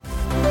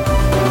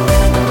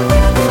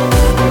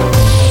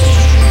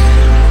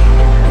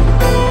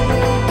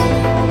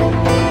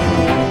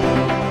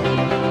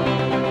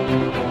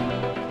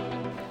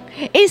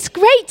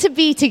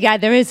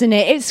together, isn't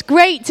it? It's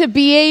great to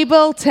be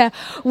able to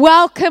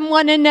welcome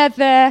one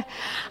another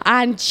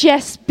and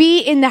just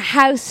be in the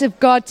house of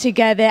God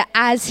together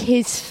as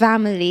his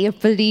family of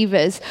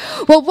believers.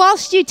 Well,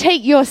 whilst you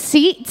take your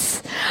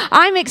seats,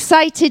 I'm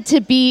excited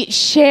to be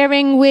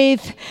sharing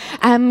with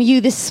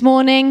you this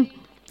morning.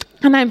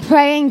 And I'm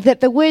praying that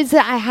the words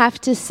that I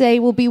have to say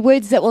will be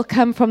words that will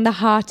come from the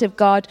heart of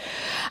God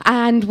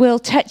and will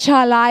touch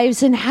our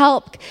lives and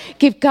help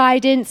give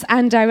guidance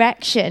and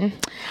direction.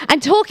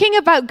 And talking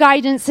about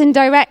guidance and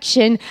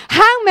direction,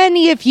 how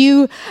many of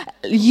you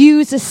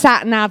use a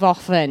sat-nav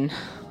often?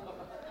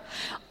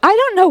 I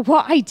don't know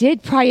what I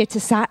did prior to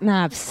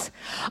sat-navs.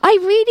 I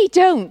really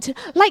don't.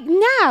 Like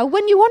now,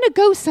 when you want to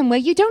go somewhere,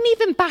 you don't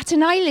even bat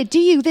an eyelid, do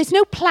you? There's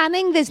no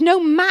planning. There's no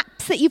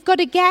maps that you've got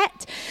to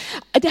get.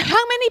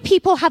 How many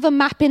people have a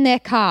map in their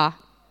car?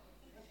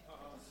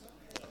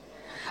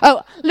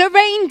 Oh,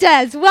 Lorraine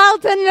does. Well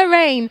done,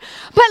 Lorraine.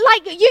 But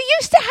like, you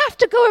used to have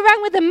to go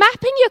around with a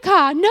map in your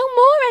car. No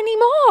more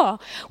anymore.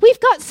 We've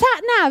got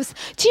sat-navs.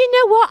 Do you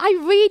know what?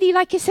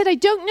 Like I said, I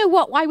don't know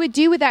what I would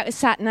do without a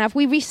sat-nav.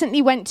 We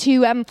recently went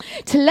to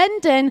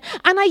London,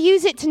 and I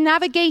use it to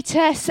navigate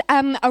us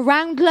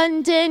around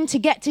London, to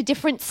get to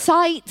different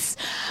sites.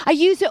 I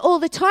use it all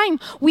the time.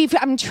 We've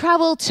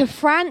traveled to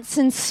France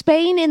and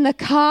Spain in the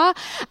car,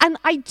 and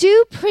I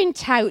do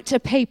print out a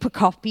paper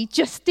copy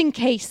just in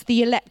case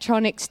the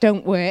electronics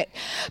don't work.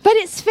 But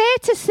it's fair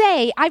to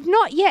say I've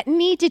not yet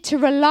needed to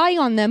rely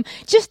on them,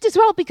 just as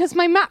well because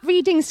my map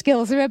reading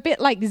skills are a bit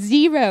like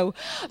zero.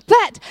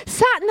 But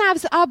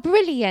sat-navs are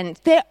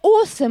brilliant. They're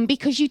awesome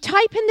because you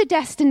type in the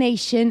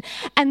destination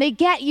and they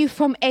get you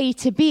from A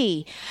to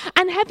B.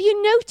 And have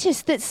you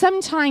noticed that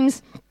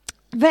sometimes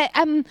that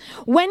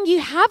when you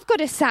have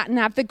got a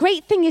sat-nav, the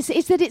great thing is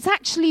that it's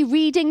actually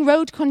reading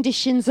road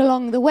conditions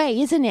along the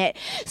way, isn't it?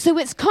 So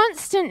it's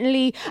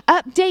constantly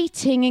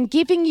updating and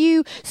giving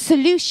you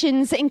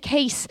solutions in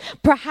case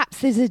perhaps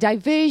there's a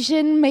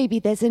diversion, maybe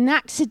there's an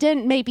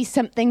accident, maybe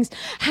something's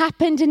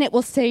happened, and it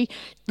will say,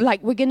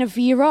 like, we're going to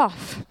veer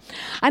off.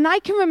 And I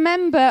can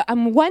remember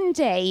one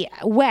day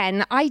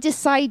when I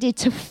decided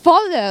to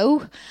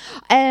follow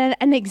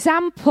an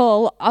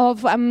example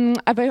of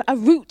a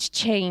route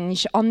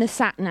change on the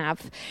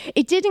sat-nav.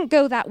 It didn't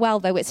go that well,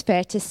 though, it's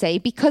fair to say,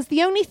 because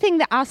the only thing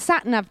that our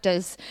sat-nav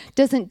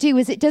doesn't do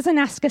is it doesn't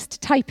ask us to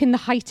type in the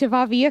height of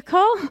our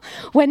vehicle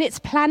when it's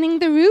planning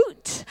the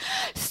route.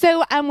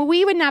 So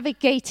we were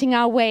navigating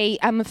our way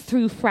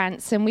through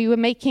France, and we were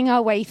making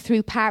our way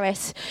through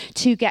Paris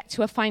to get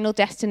to a final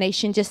destination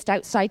just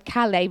outside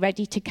Calais,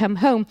 ready to come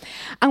home.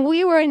 And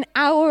we were an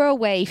hour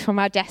away from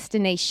our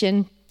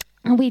destination.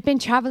 And we'd been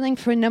traveling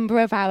for a number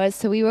of hours,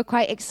 so we were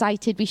quite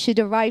excited. We should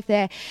arrive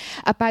there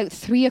about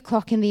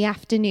 3:00 in the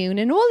afternoon.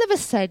 And all of a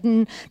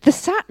sudden, the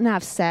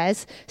sat-nav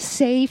says,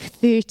 save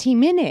 30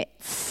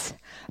 minutes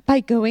by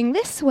going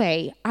this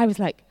way. I was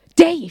like,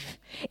 Dave,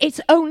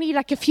 it's only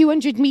like a few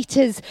hundred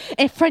meters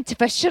in front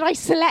of us. Should I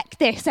select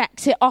this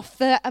exit off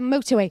the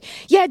motorway?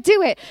 Yeah,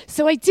 do it.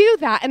 So I do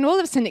that, and all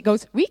of a sudden it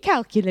goes,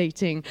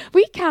 recalculating.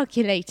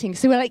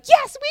 So we're like,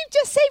 yes, we've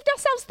just saved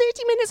ourselves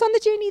 30 minutes on the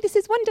journey. This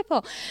is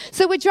wonderful.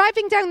 So we're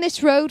driving down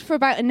this road for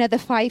about another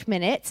 5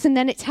 minutes, and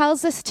then it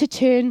tells us to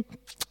turn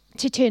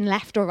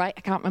left or right,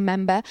 I can't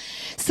remember.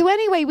 So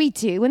anyway, we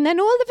do, and then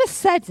all of a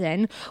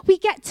sudden we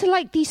get to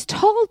like these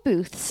toll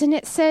booths, and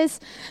it says,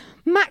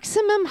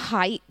 maximum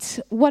height,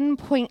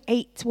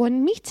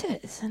 1.81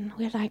 meters. And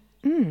we're like,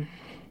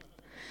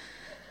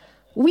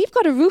 We've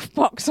got a roof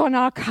box on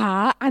our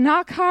car, and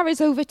our car is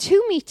over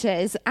 2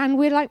 meters, and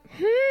we're like,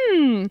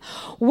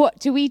 what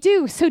do we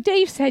do? So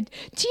Dave said,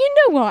 do you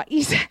know what?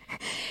 He said,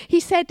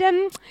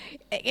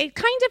 it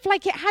kind of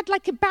like, it had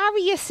like a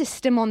barrier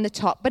system on the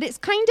top, but it's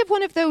kind of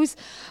one of those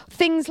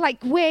things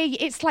like where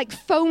it's like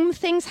foam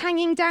things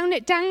hanging down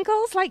at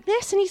dangles like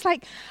this. And he's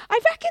like, I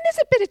reckon there's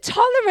a bit of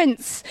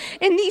tolerance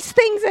in these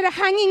things that are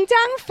hanging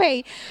down,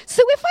 Faye.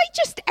 So if I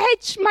just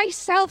edge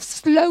myself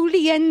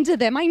slowly under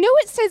them, I know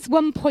it says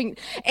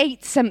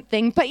 1.8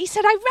 something, but he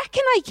said, I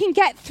reckon I can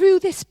get through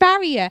this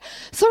barrier.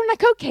 So I'm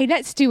like, okay,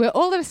 let's do it.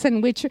 All of a sudden,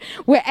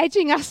 we're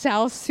edging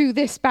ourselves through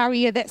this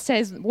barrier that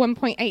says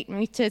 1.8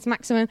 meters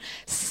maximum.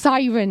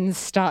 Sirens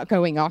start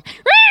going off.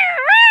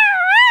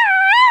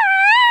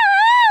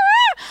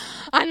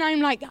 And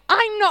I'm like,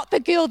 I'm not the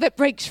girl that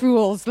breaks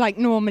rules like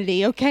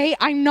normally, okay?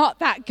 I'm not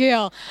that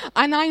girl.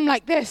 And I'm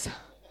like this.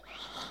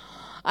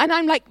 And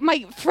I'm like,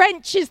 my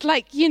French is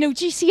like,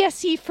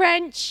 GCSE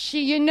French,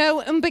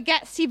 un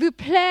baguette s'il vous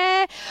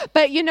plaît,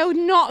 but,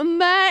 not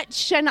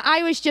much. And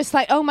I was just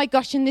like, oh my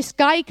gosh. And this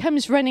guy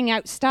comes running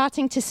out,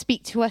 starting to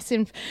speak to us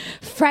in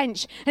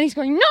French. And he's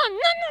going, no,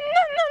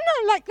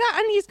 like that.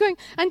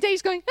 And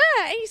Dave's going,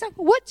 ah. And he's like,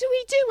 what do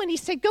we do? And he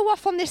said, go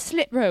off on this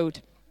slit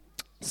road.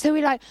 So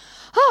we're like,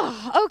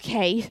 oh,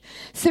 okay.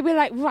 So we're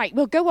like, right,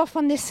 we'll go off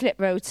on this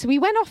slip road. So we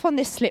went off on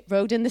this slip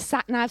road, and the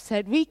sat-nav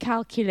said,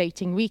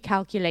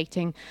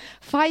 recalculating.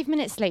 5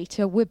 minutes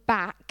later, we're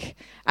back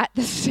at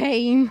the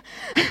same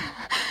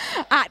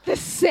at the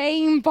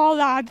same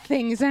bollard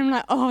things. I'm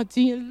like, oh,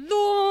 dear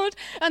Lord.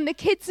 And the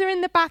kids are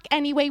in the back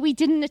anyway. We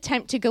didn't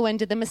attempt to go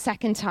under them a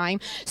second time.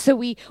 So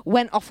we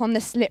went off on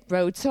the slip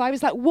road. So I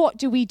was like, what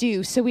do we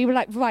do? So we were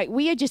like, right,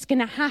 we are just going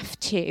to have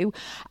to,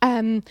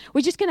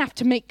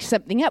 make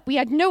something up. We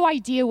had no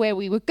idea where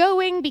we were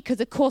going because,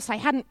 of course, I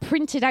hadn't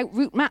printed out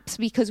route maps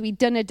because we'd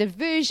done a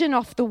diversion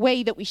off the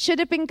way that we should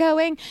have been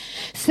going.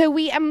 So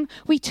we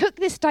took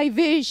this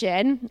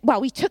diversion.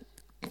 Well, we took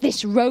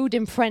this road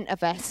in front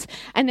of us,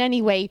 and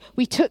anyway,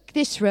 we took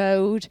this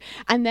road,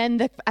 and then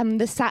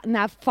the sat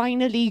nav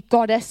finally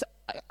got us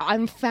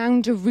and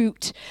found a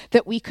route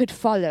that we could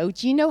follow.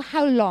 Do you know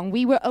how long?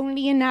 We were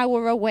only an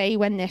hour away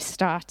when this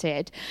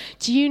started.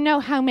 Do you know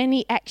how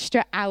many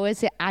extra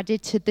hours it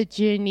added to the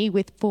journey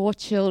with 4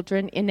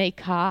 children in a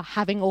car,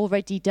 having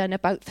already done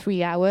about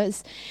 3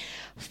 hours?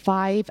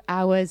 5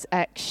 hours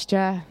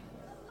extra.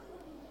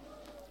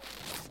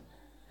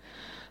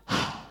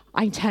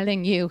 I'm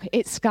telling you,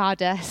 it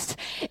scarred us.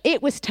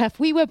 It was tough.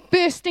 We were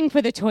bursting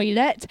for the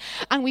toilet,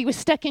 and we were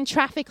stuck in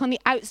traffic on the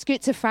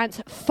outskirts of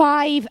France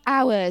 5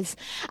 hours.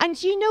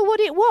 And you know what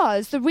it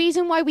was? The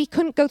reason why we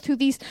couldn't go through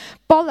these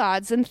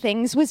bollards and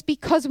things was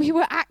because we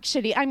were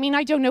actually, I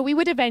don't know, we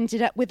would have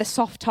ended up with a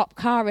soft-top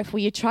car if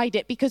we had tried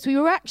it, because we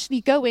were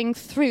actually going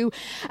through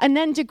an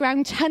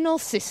underground tunnel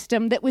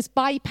system that was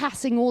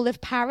bypassing all of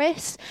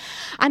Paris.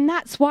 And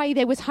that's why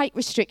there was height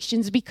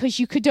restrictions, because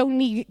you could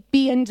only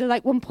be under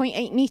like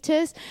 1.8 meters.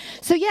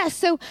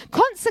 So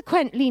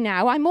consequently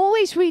now, I'm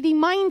always really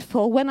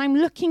mindful when I'm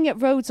looking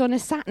at roads on a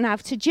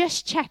sat-nav to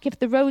just check if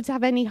the roads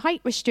have any height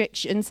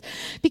restrictions,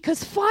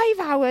 because 5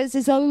 hours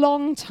is a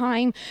long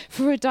time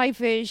for a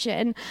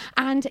diversion.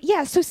 And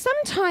so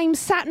sometimes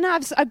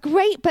sat-navs are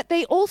great, but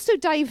they also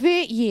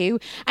divert you,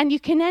 and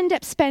you can end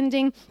up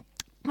spending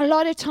a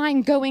lot of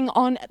time going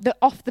on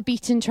off the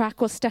beaten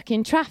track or stuck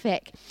in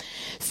traffic.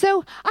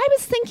 So I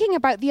was thinking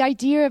about the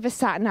idea of a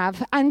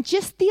sat-nav and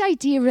just the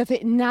idea of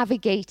it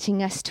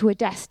navigating us to a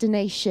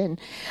destination.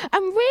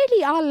 And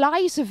really our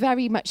lives are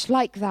very much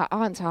like that,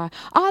 aren't they?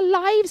 Our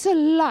lives are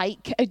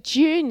like a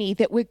journey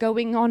that we're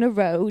going on a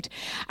road,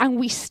 and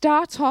we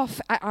start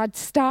off at our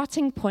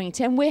starting point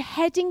and we're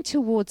heading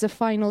towards a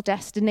final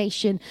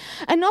destination.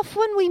 And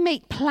often we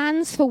make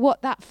plans for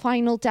what that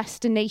final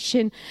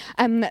destination,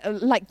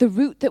 like the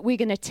route that we're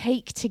going to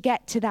take to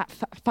get to that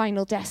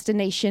final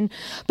destination.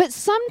 But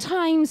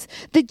sometimes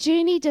the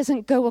journey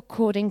doesn't go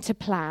according to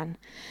plan.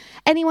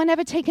 Anyone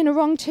ever taken a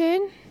wrong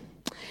turn?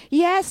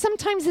 Yeah,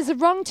 sometimes there's a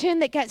wrong turn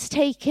that gets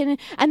taken,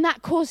 and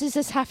that causes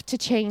us have to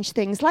change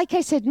things. Like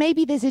I said,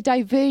 maybe there's a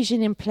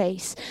diversion in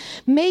place.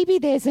 Maybe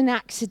there's an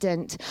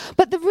accident.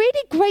 But the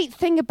really great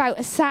thing about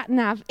a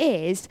sat-nav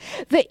is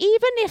that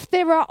even if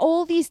there are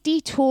all these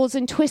detours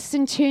and twists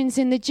and turns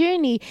in the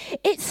journey,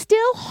 it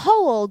still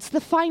holds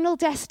the final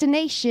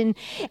destination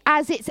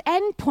as its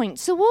end point.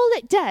 So all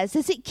it does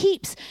is it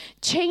keeps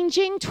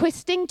changing,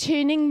 twisting,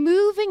 turning,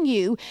 moving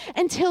you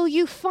until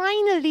you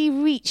finally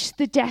reach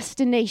the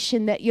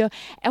destination that you're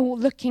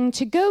looking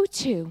to go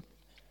to.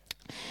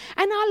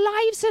 And our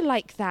lives are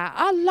like that.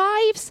 Our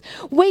lives,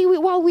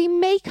 while we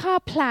make our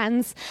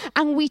plans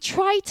and we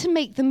try to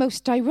make the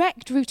most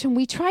direct route and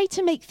we try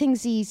to make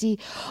things easy,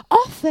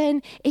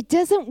 often it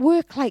doesn't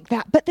work like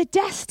that. But the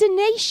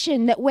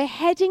destination that we're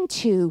heading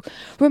to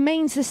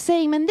remains the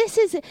same. And this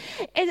is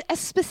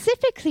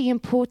specifically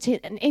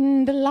important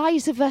in the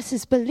lives of us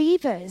as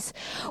believers.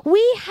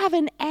 We have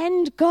an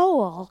end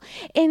goal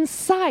in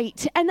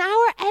sight, and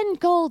our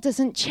end goal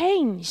doesn't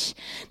change.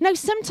 Now,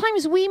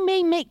 sometimes we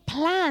may make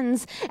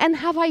plans and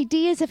have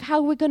ideas of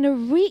how we're going to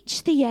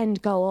reach the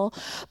end goal.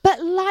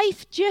 But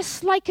life,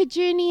 just like a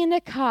journey in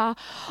a car,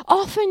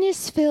 often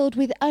is filled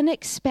with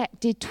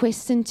unexpected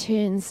twists and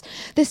turns.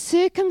 The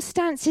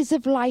circumstances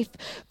of life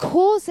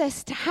cause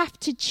us to have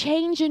to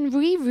change and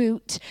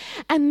reroute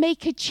and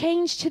make a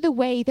change to the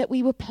way that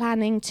we were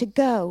planning to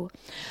go.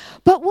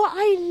 But what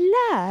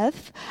I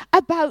love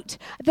about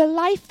the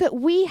life that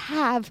we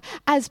have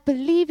as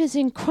believers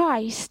in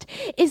Christ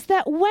is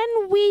that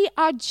when we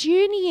are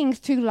journeying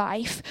through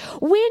life,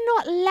 we're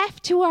not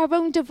left to our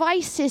own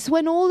devices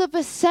when all of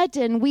a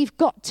sudden we've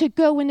got to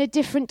go in a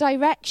different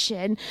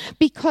direction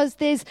because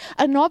there's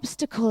an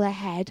obstacle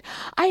ahead.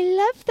 I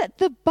love that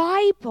the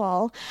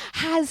Bible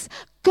has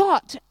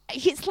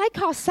it's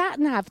like our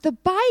sat-nav. The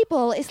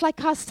Bible is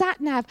like our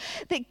sat-nav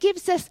that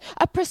gives us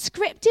a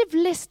prescriptive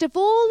list of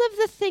all of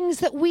the things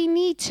that we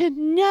need to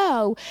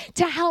know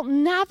to help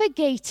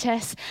navigate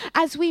us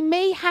as we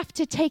may have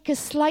to take a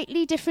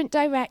slightly different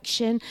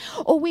direction,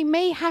 or we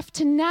may have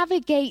to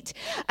navigate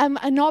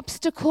an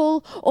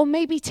obstacle, or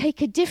maybe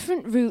take a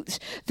different route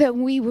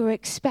than we were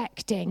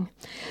expecting.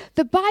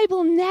 The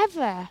Bible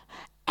never,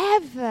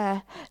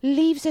 ever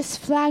leaves us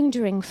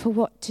floundering for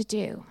what to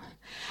do.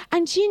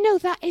 And you know,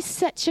 that is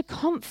such a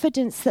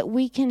confidence that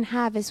we can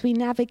have as we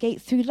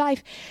navigate through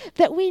life,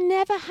 that we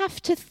never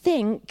have to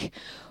think,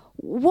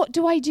 what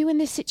do I do in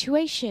this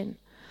situation?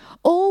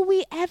 All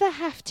we ever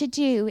have to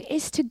do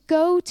is to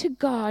go to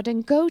God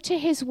and go to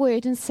his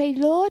word and say,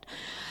 Lord,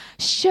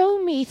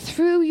 Show me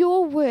through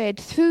your word,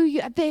 through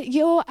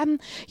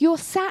your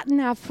sat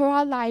nav for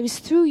our lives,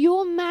 through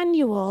your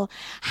manual,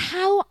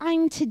 how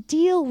I'm to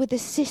deal with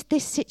this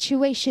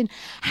situation,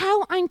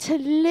 how I'm to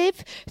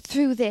live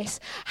through this,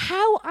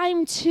 how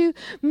I'm to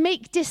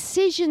make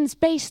decisions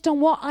based on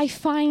what I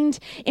find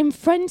in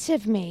front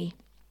of me.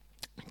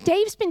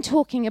 Dave's been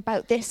talking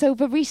about this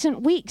over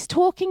recent weeks,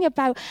 talking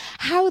about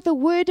how the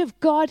Word of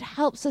God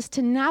helps us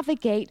to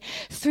navigate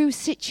through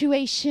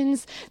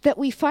situations that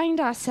we find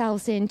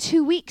ourselves in.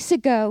 2 weeks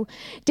ago,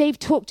 Dave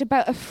talked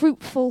about a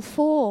fruitful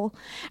fall,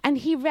 and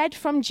he read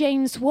from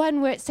James 1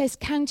 where it says,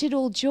 "Count it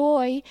all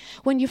joy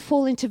when you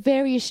fall into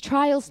various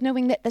trials,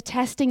 knowing that the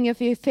testing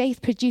of your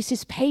faith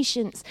produces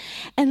patience,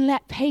 and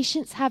let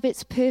patience have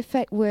its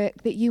perfect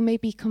work, that you may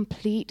be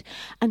complete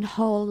and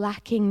whole,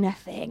 lacking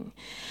nothing."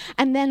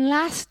 And then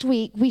last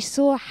week, we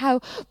saw how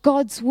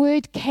God's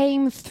word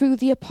came through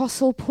the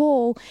Apostle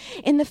Paul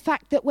in the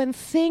fact that when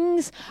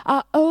things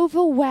are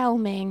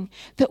overwhelming,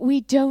 that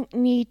we don't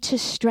need to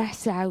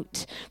stress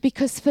out.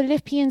 Because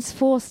Philippians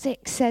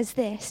 4:6 says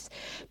this,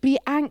 "Be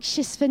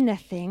anxious for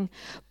nothing,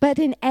 but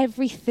in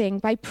everything,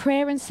 by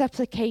prayer and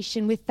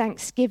supplication with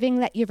thanksgiving,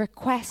 let your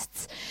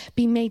requests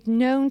be made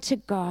known to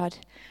God.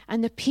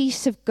 And the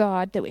peace of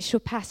God, that which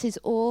surpasses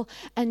all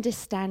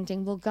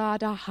understanding, will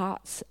guard our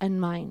hearts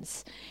and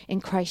minds in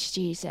Christ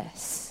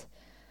Jesus."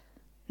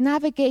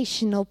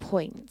 Navigational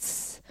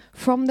points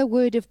from the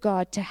Word of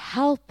God to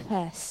help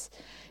us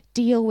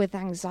deal with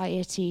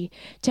anxiety,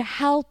 to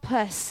help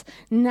us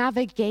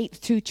navigate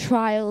through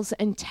trials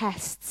and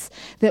tests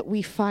that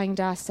we find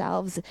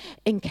ourselves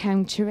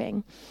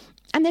encountering.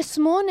 And this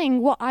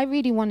morning, what I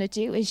really want to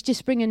do is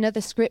just bring another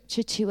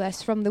scripture to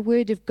us from the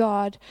Word of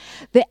God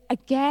that,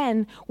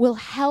 again, will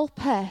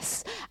help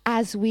us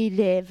as we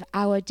live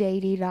our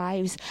daily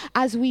lives,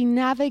 as we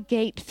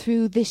navigate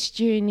through this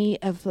journey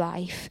of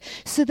life,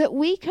 so that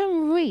we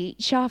can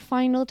reach our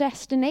final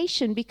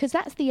destination, because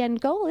that's the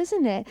end goal,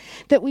 isn't it?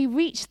 That we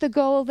reach the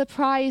goal, the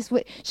prize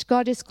which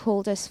God has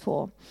called us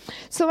for.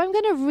 So I'm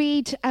going to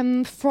read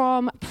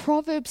from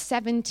Proverbs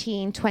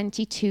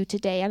 17:22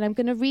 today, and I'm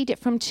going to read it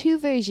from two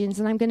versions.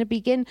 And I'm going to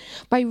begin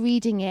by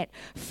reading it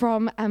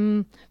from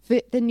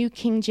the New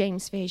King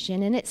James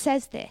Version. And it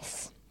says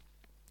this: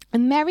 "A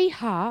merry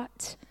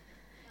heart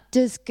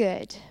does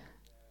good,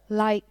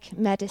 like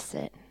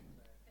medicine,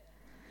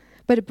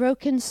 but a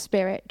broken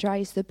spirit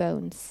dries the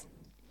bones."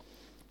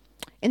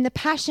 In the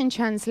Passion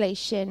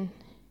Translation,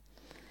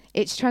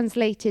 it's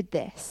translated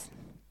this: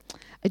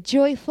 "A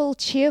joyful,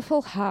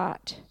 cheerful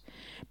heart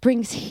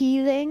brings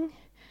healing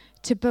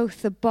to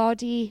both the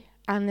body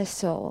and the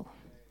soul.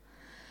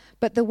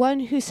 But the one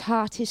whose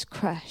heart is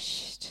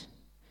crushed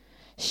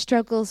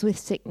struggles with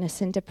sickness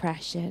and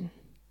depression."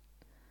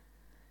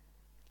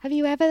 Have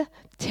you ever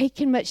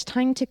taken much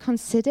time to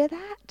consider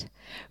that?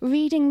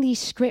 Reading these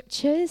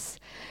scriptures,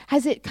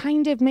 has it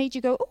kind of made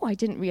you go, "Oh, I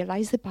didn't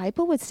realize the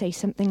Bible would say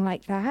something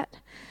like that"?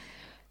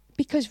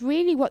 Because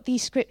really what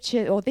this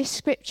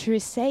scripture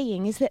is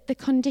saying is that the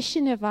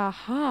condition of our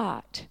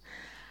heart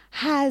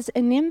has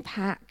an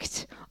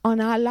impact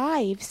on our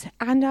lives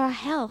and our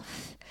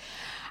health.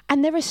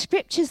 And there are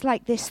scriptures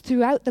like this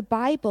throughout the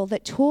Bible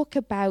that talk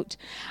about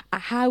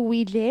how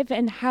we live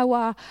and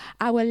how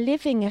our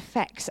living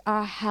affects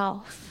our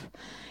health.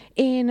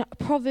 In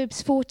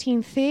Proverbs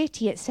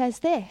 14:30, it says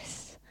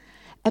this: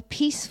 "A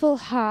peaceful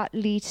heart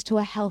leads to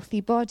a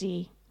healthy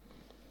body,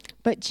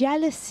 but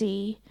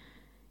jealousy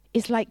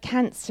is like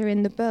cancer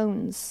in the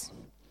bones."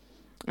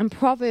 And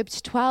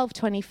Proverbs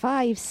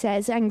 12:25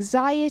 says,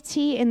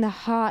 "Anxiety in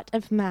the heart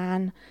of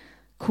man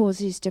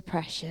causes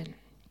depression."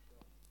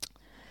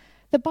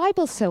 The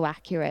Bible's so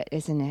accurate,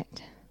 isn't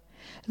it?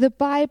 The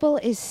Bible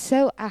is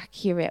so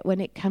accurate when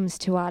it comes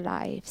to our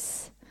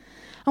lives.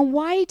 And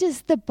why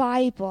does the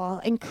Bible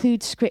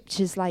include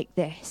scriptures like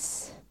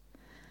this?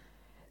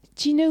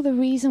 Do you know the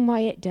reason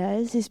why it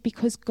does? Is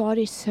because God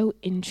is so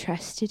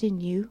interested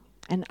in you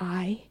and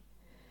I.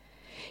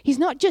 He's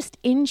not just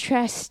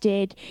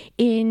interested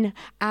in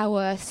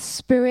our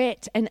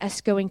spirit and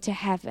us going to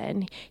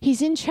heaven.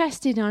 He's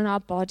interested in our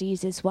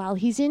bodies as well.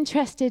 He's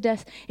interested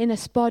in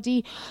us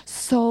body,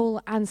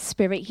 soul, and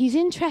spirit. He's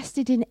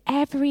interested in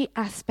every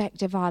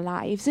aspect of our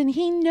lives, and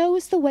he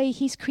knows the way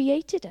he's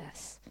created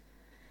us.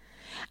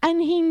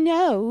 And he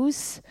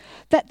knows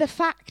that the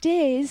fact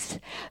is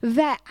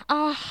that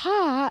our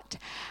heart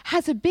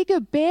has a bigger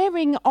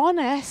bearing on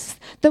us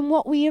than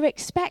what we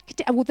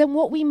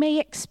may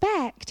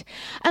expect.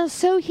 And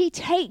so he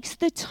takes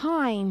the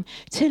time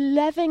to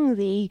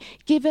lovingly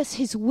give us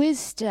his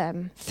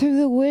wisdom through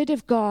the word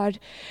of God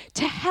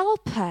to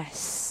help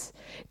us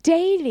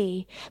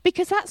daily,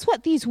 because that's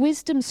what these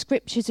wisdom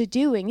scriptures are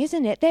doing,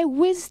 isn't it? They're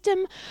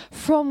wisdom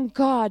from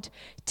God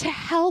to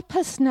help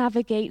us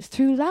navigate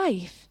through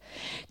life.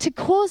 To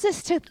cause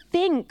us to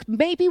think,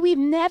 maybe we've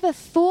never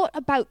thought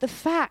about the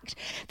fact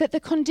that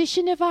the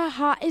condition of our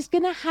heart is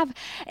going to have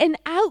an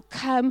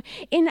outcome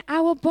in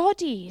our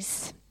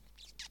bodies.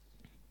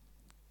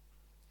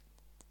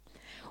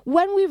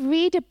 When we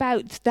read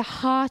about the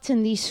heart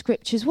in these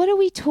scriptures, what are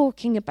we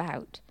talking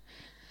about?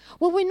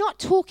 Well, we're not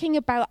talking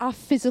about our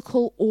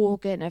physical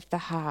organ of the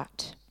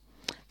heart.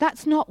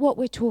 That's not what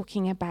we're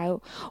talking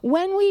about.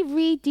 When we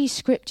read these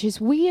scriptures,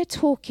 we are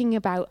talking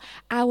about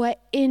our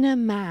inner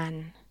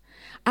man,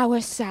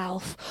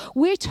 ourself.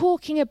 We're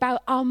talking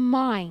about our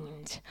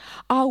mind,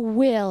 our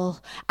will,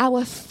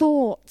 our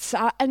thoughts,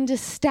 our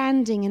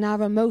understanding, and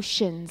our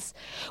emotions.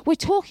 We're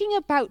talking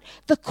about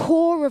the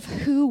core of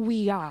who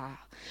we are.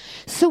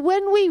 So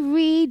when we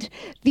read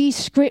these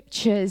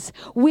scriptures,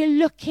 we're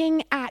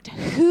looking at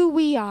who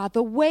we are,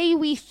 the way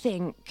we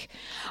think,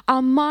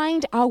 our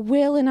mind, our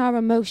will, and our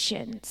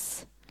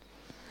emotions.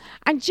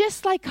 And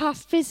just like our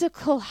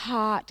physical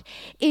heart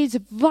is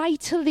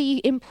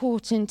vitally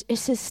important in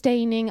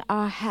sustaining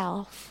our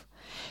health,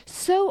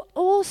 so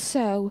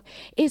also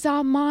is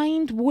our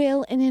mind,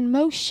 will, and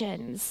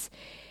emotions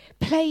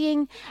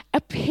playing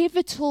a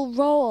pivotal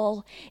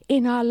role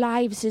in our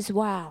lives as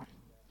well.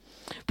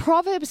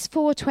 Proverbs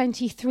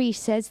 4:23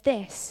 says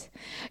this,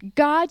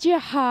 "Guard your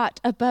heart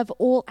above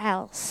all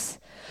else,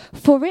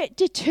 for it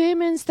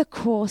determines the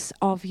course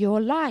of your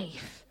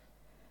life."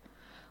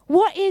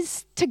 What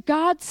is to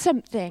guard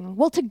something?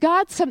 Well, to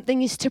guard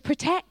something is to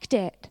protect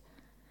it.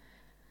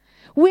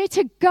 We're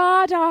to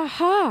guard our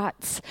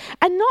hearts,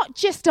 and not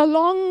just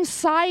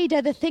alongside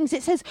other things.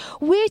 It says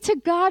we're to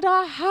guard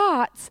our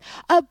hearts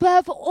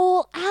above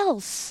all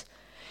else.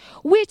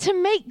 We're to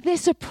make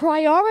this a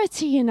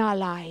priority in our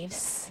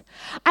lives.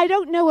 I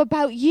don't know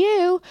about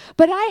you,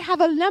 but I have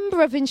a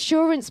number of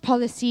insurance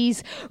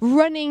policies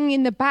running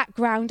in the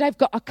background. I've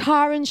got a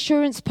car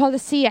insurance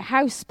policy, a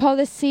house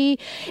policy.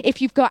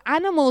 If you've got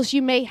animals,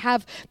 you may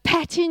have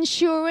pet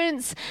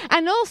insurance.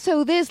 And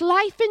also there's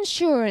life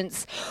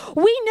insurance.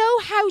 We know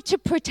how to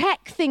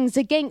protect things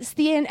against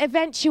the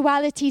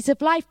eventualities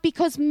of life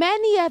because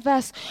many of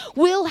us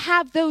will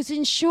have those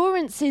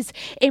insurances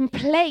in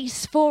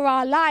place for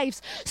our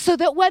lives so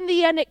that when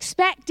the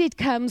unexpected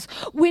comes,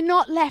 we're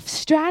not left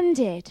stranded.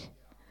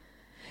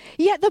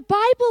 Yet the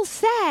Bible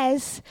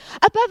says,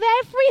 above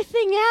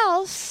everything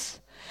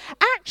else,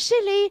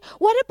 actually,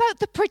 what about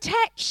the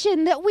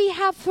protection that we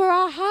have for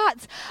our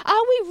hearts?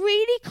 Are we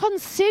really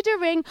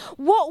considering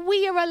what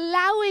we are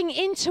allowing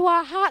into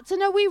our hearts?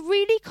 And are we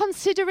really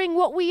considering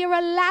what we are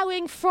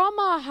allowing from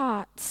our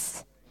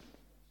hearts?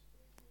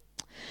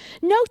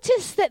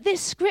 Notice that this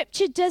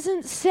scripture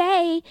doesn't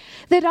say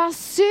that our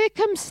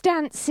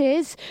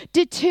circumstances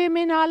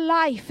determine our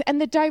life and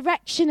the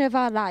direction of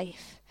our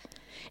life.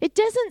 It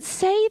doesn't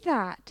say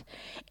that.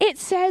 It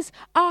says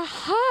our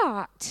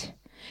heart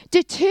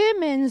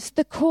determines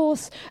the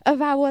course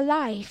of our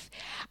life.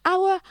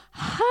 Our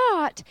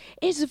heart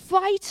is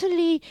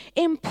vitally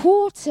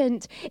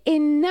important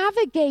in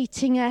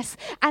navigating us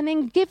and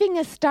in giving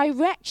us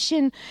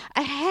direction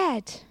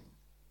ahead.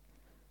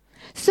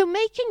 So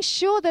making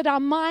sure that our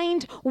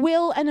mind,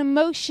 will, and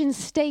emotions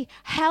stay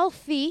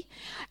healthy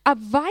are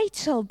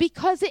vital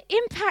because it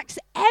impacts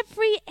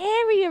every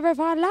area of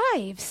our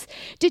lives,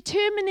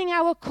 determining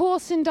our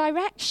course and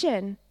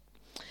direction.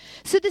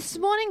 So this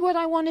morning, what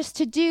I want us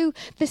to do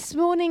this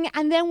morning,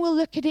 and then we'll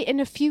look at it in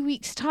a few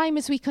weeks' time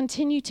as we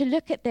continue to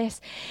look at this,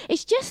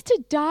 is just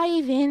to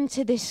dive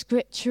into this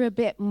scripture a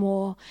bit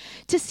more,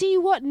 to see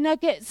what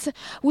nuggets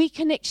we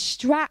can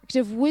extract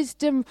of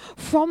wisdom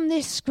from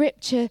this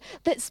scripture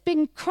that's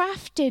been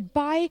crafted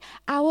by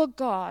our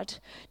God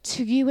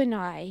to you and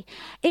I.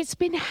 It's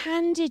been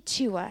handed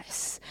to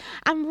us.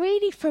 And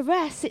really for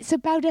us, it's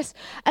about us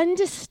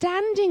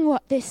understanding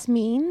what this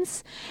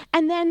means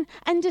and then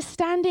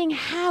understanding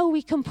how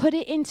we can put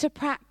it into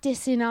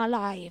practice in our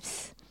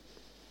lives.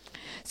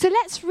 So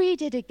let's read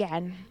it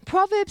again.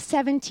 Proverbs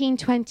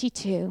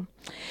 17:22.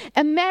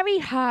 A merry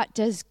heart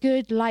does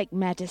good like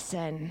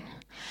medicine.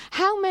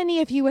 How many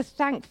of you are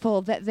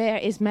thankful that there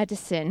is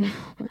medicine?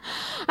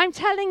 I'm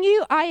telling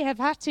you, I have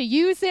had to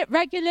use it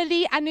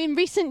regularly, and in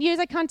recent years,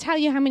 I can't tell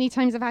you how many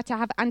times I've had to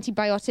have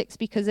antibiotics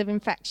because of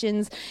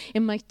infections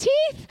in my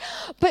teeth.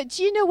 But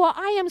do you know what?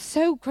 I am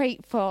so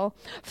grateful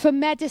for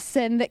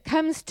medicine that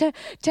comes to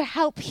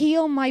help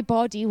heal my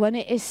body when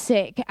it is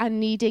sick and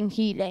needing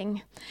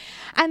healing.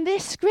 And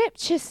this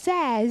scripture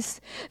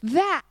says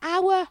that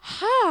our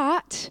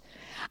heart,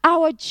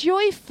 our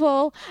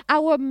joyful,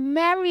 our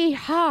merry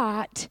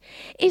heart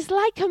is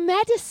like a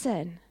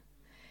medicine.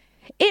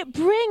 It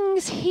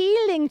brings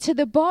healing to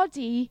the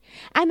body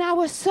and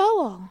our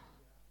soul.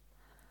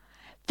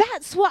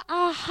 That's what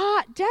our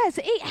heart does.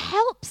 It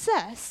helps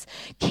us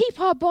keep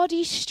our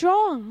body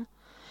strong.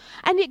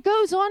 And it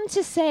goes on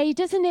to say,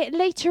 doesn't it,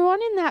 later on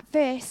in that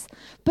verse,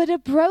 but a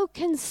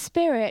broken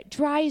spirit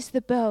dries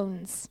the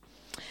bones.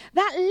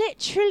 That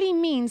literally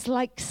means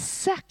like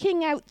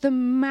sucking out the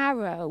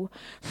marrow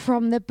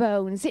from the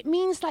bones. It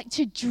means like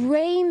to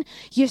drain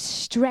your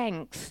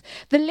strength.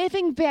 The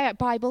Living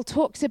Bible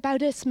talks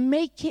about us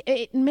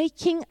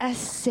making us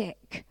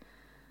sick.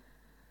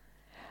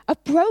 A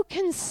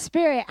broken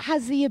spirit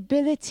has the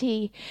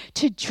ability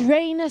to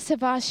drain us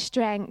of our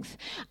strength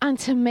and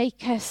to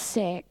make us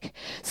sick.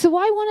 So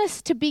I want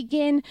us to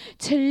begin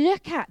to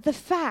look at the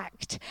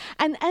fact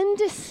and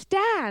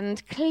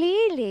understand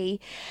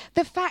clearly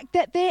the fact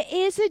that there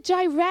is a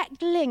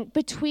direct link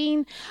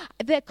between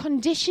the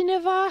condition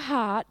of our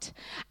heart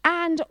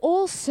and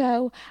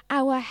also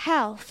our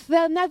health.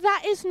 Now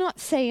that is not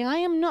saying, I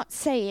am not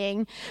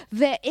saying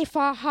that if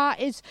our heart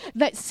is,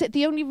 that's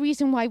the only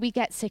reason why we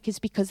get sick is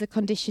because of the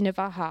condition of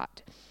our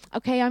heart.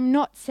 Okay, I'm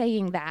not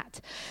saying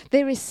that.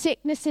 There is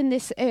sickness in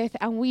this earth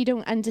and we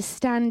don't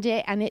understand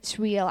it and it's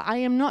real. I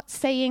am not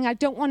saying, I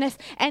don't want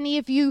any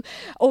of you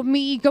or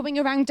me going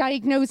around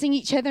diagnosing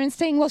each other and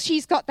saying, well,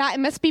 she's got that. It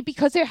must be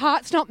because her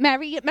heart's not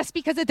merry. It must be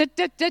because of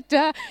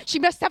she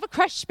must have a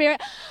crushed spirit.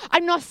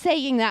 I'm not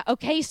saying that,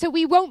 okay? So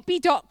we won't be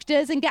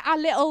doctors and get our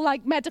little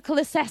medical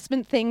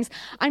assessment things.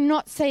 I'm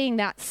not saying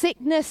that.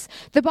 Sickness,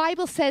 the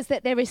Bible says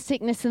that there is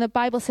sickness and the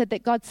Bible said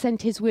that God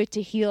sent his word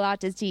to heal our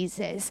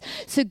diseases.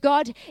 So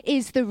God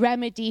is the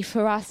remedy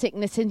for our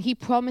sickness and he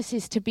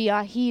promises to be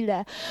our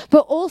healer.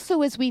 But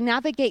also as we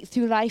navigate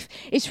through life,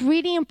 it's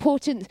really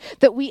important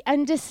that we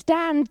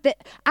understand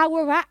that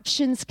our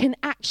actions can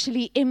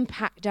actually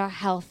impact our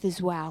health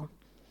as well.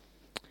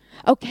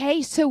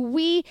 Okay, so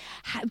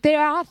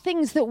there are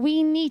things that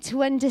we need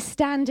to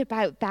understand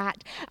about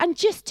that. And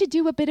just to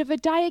do a bit of a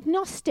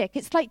diagnostic,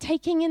 it's like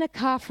taking in a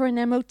car for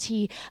an MOT,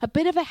 a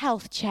bit of a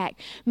health check,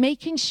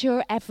 making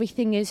sure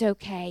everything is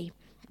okay.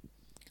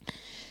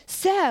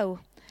 So,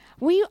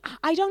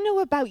 I don't know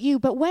about you,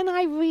 but when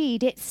I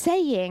read it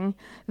saying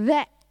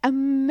that a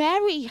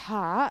merry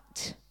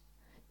heart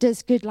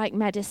does good like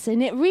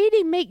medicine, it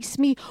really makes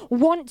me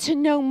want to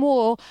know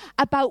more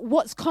about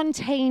what's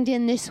contained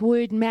in this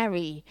word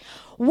merry.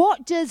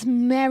 What does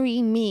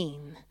merry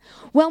mean?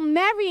 Well,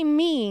 merry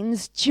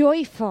means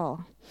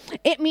joyful.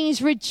 It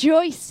means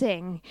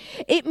rejoicing.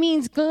 It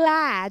means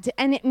glad,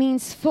 and it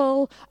means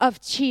full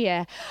of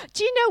cheer.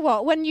 Do you know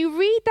what? When you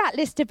read that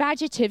list of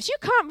adjectives, you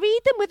can't read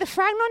them with a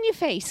frown on your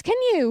face, can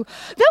you?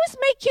 Those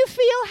make you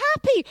feel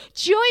happy,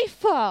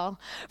 joyful,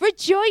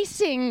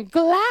 rejoicing,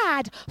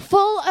 glad,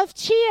 full of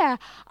cheer.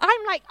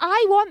 I'm like,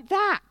 I want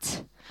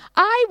that.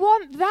 I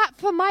want that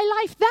for my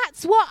life.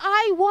 That's what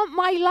I want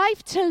my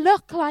life to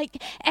look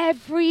like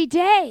every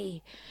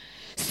day.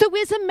 So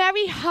is a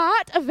merry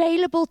heart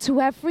available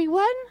to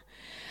everyone?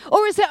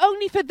 Or is it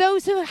only for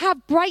those who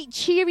have bright,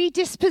 cheery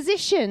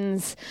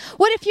dispositions?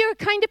 What if you're a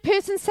kind of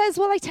person who says,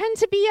 well, I tend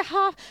to be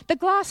the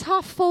glass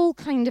half full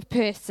kind of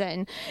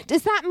person?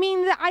 Does that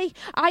mean that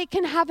I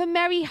can have a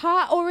merry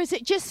heart? Or is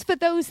it just for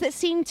those that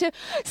seem to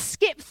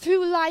skip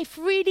through life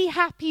really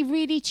happy,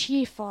 really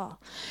cheerful?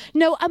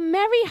 No, a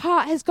merry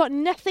heart has got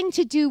nothing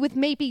to do with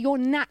maybe your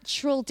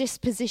natural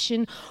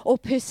disposition or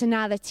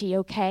personality,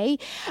 okay?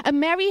 A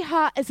merry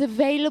heart is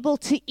available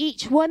to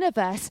each one of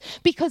us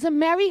because a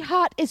merry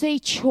heart is a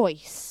choice.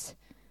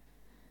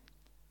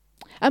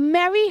 A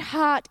merry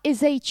heart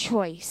is a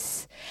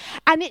choice,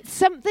 and it's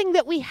something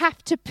that we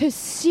have to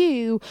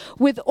pursue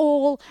with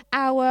all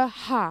our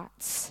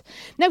hearts.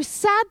 Now,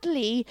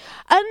 sadly,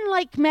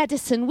 unlike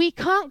medicine, we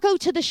can't go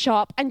to the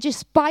shop and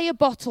just buy a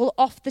bottle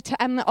off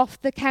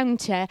the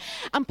counter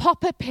and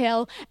pop a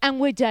pill and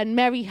we're done,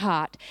 merry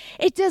heart.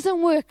 It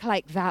doesn't work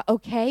like that,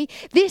 okay?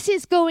 This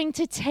is going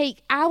to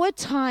take our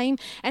time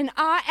and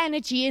our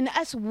energy and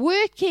us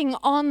working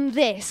on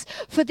this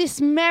for this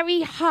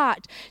merry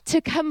heart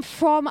to come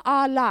from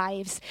our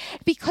lives,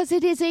 because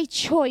it is a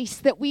choice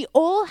that we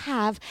all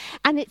have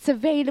and it's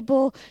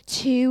available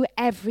to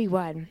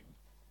everyone.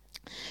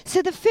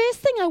 So the first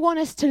thing I want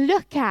us to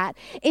look at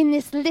in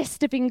this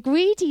list of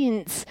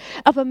ingredients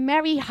of a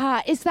merry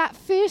heart is that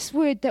first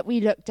word that we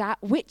looked at,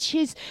 which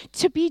is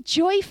to be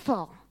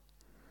joyful.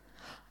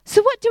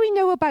 So what do we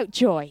know about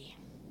joy?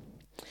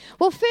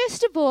 Well,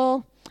 first of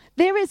all,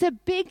 there is a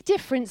big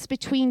difference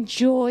between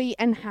joy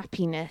and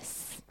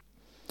happiness.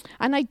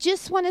 And I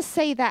just want to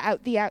say that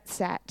at the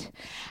outset.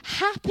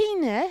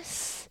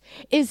 Happiness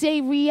is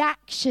a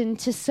reaction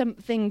to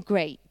something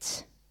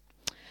great,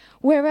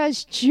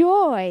 whereas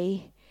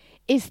joy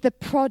is the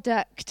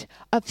product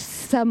of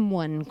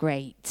someone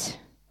great.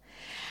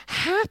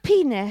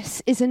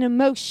 Happiness is an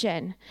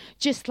emotion,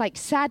 just like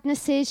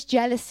sadness is,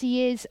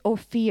 jealousy is, or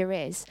fear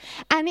is.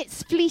 And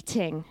it's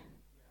fleeting.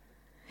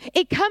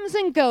 It comes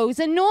and goes,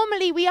 and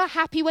normally we are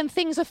happy when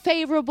things are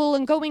favorable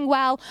and going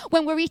well,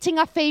 when we're eating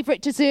our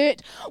favorite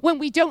dessert, when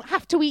we don't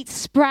have to eat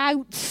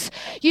sprouts,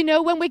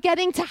 when we're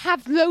getting to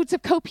have loads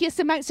of copious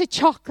amounts of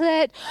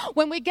chocolate,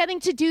 when we're getting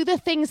to do the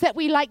things that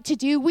we like to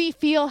do, we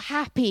feel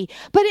happy.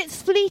 But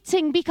it's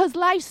fleeting because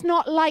life's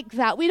not like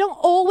that. We don't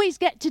always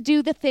get to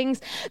do the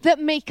things that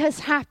make us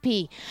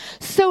happy.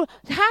 So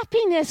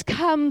happiness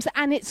comes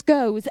and it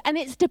goes, and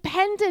it's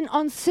dependent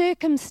on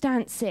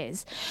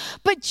circumstances.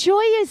 But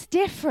joy is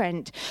different.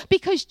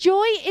 Because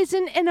joy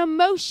isn't an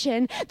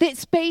emotion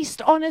that's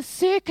based on a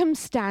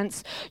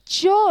circumstance.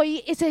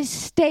 Joy is a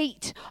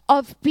state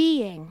of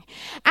being.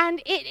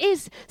 And it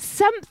is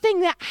something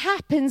that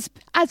happens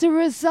as a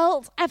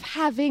result of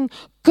having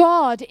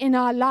God in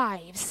our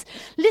lives.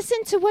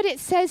 Listen to what it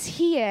says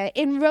here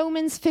in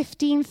Romans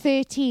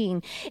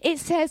 15:13. It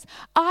says,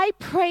 I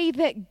pray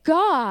that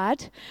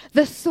God,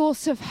 the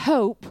source of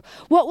hope,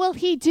 what will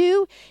he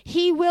do?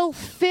 He will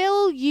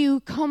fill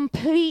you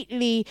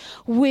completely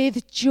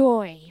with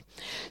joy.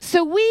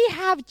 So we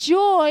have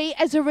joy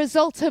as a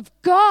result of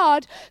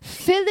God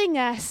filling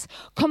us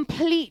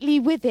completely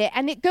with it.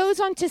 And it goes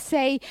on to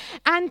say,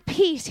 and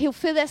peace. He'll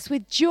fill us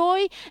with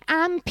joy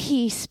and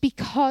peace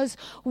because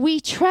we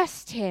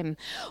trust him.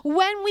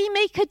 When we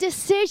make a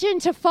decision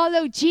to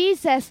follow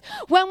Jesus,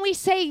 when we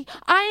say,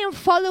 I am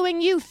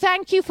following you,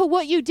 thank you for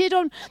what you did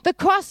on the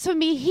cross for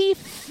me, he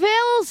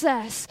fills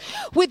us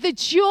with the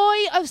joy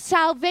of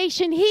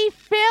salvation. He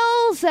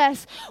fills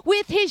us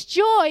with his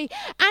joy.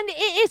 And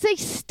it is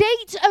a state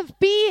of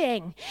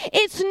being.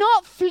 It's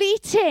not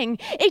fleeting.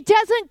 It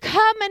doesn't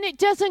come and it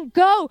doesn't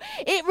go.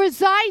 It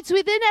resides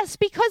within us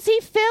because he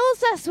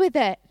fills us with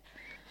it.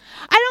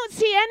 I don't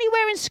see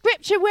anywhere in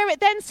scripture where it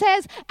then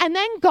says, and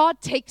then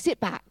God takes it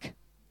back.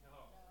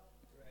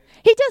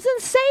 He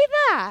doesn't say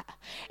that.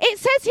 It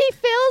says he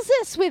fills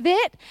us with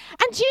it.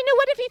 And do you know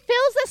what? If he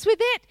fills us with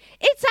it,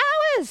 it's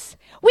ours.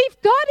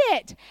 We've got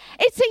it.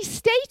 It's a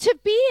state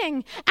of being.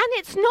 And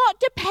it's not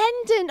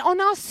dependent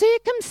on our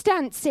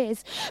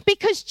circumstances,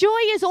 because joy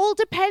is all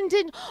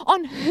dependent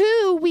on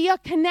who we are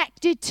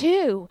connected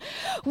to.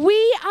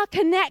 We are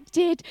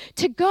connected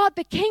to God,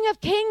 the King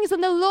of Kings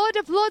and the Lord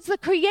of Lords, the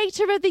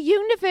creator of the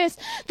universe,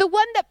 the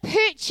one that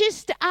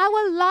purchased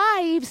our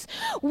lives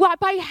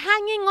by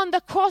hanging on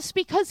the cross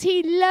because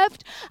he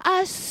loved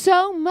us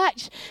so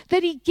much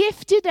that he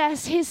gifted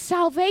us his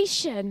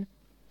salvation.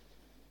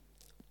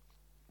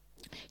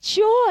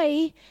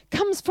 Joy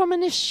comes from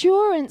an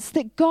assurance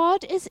that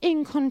God is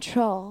in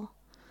control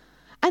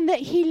and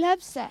that he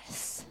loves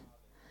us.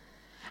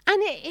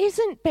 And it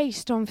isn't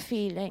based on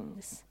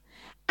feelings.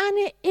 And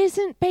it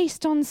isn't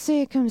based on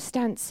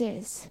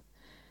circumstances.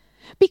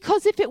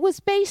 Because if it was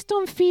based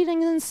on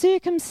feelings and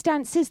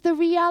circumstances, the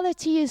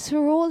reality is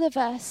for all of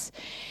us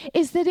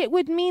is that it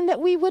would mean that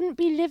we wouldn't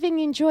be living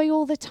in joy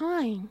all the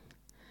time.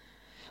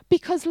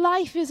 Because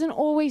life isn't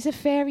always a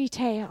fairy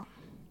tale.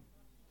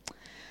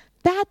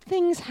 Bad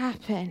things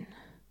happen.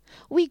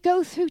 We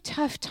go through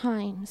tough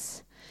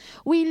times.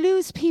 We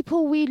lose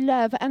people we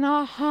love and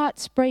our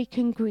hearts break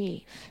and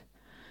grieve.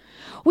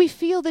 We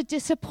feel the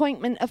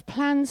disappointment of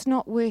plans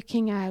not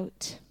working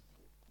out.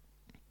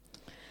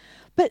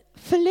 But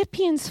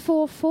Philippians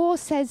 4:4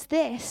 says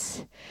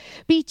this,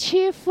 be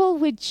cheerful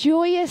with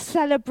joyous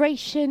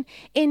celebration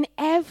in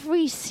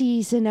every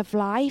season of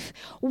life.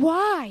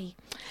 Why?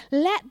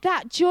 Let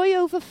that joy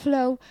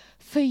overflow,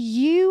 for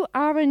you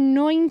are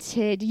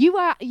anointed. You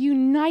are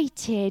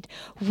united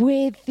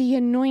with the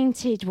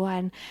anointed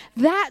one.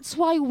 That's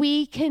why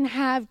we can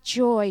have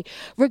joy.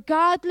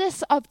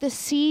 Regardless of the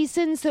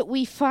seasons that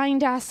we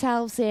find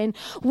ourselves in,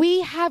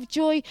 we have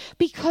joy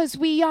because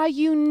we are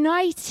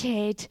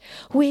united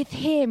with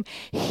him.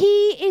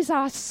 He is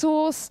our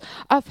source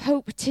of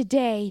hope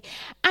today.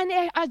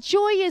 And our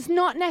joy is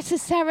not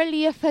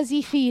necessarily a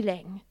fuzzy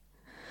feeling.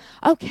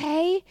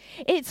 Okay?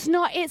 It's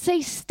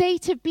a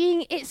state of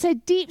being, it's a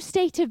deep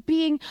state of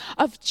being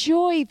of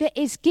joy that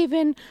is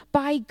given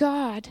by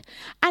God.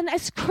 And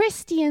as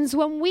Christians,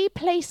 when we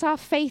place our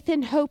faith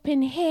and hope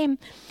in him,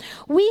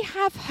 we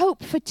have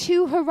hope for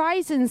two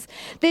horizons.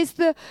 There's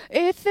the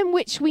earth in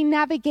which we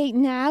navigate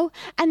now,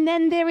 and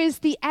then there is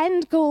the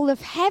end goal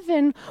of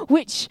heaven,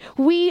 which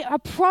we are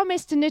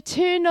promised an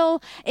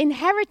eternal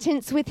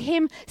inheritance with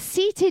him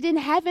seated in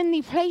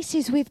heavenly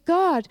places with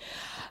God.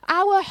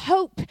 Our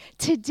hope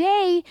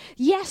today,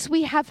 yes,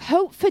 we have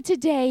hope for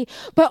today,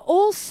 but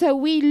also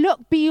we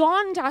look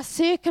beyond our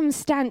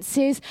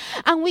circumstances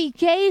and we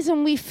gaze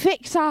and we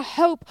fix our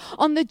hope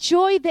on the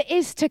joy that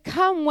is to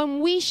come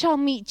when we shall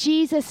meet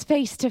Jesus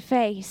face to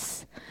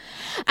face.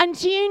 And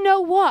do you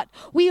know what?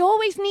 We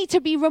always need to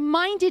be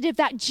reminded of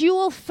that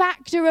dual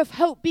factor of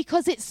hope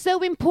because it's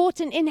so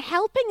important in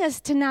helping us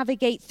to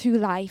navigate through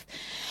life.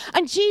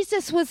 And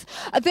Jesus was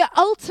the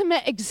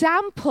ultimate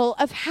example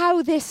of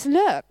how this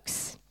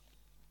looks.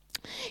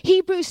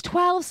 Hebrews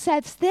 12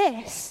 says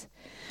this,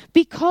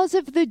 because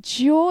of the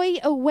joy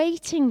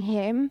awaiting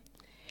him,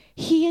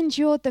 he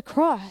endured the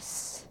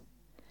cross.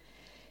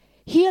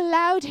 He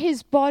allowed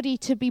his body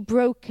to be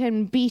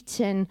broken,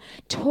 beaten,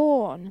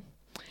 torn.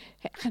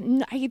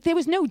 There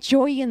was no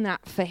joy in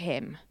that for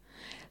him.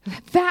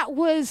 That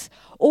was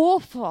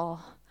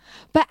awful.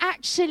 But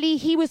actually,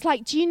 he was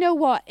like, do you know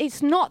what?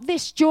 It's not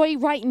this joy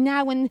right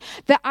now and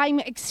that I'm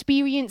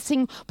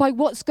experiencing by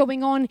what's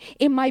going on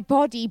in my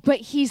body, but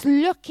he's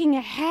looking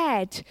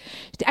ahead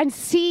and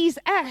sees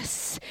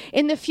us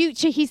in the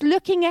future. He's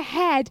looking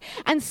ahead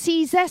and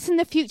sees us in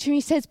the future. And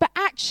he says, but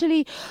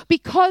actually,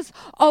 because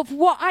of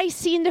what I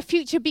see in the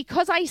future,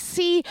 because I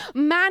see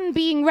man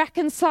being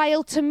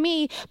reconciled to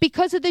me,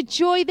 because of the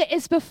joy that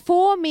is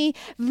before me,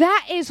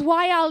 that is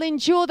why I'll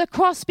endure the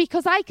cross,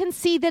 because I can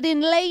see that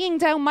in laying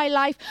down my my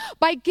life,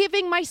 by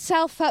giving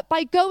myself up,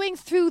 by going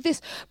through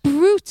this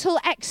brutal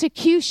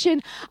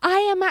execution, I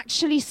am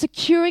actually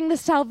securing the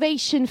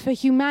salvation for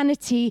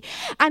humanity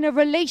and a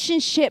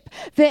relationship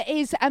that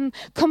is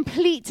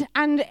complete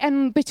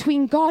and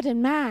between God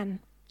and man.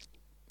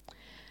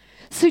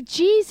 So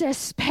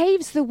Jesus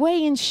paves the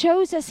way and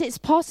shows us it's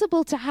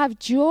possible to have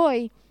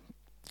joy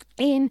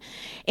in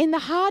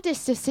the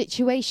hardest of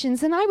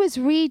situations. And I was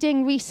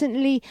reading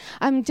recently,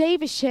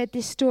 David shared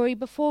this story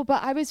before,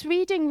 but I was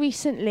reading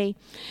recently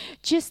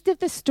just of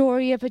the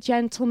story of a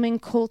gentleman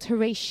called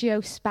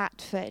Horatio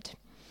Spafford.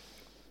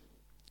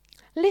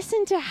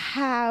 Listen to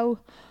how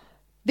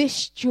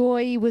this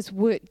joy was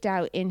worked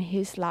out in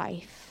his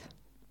life.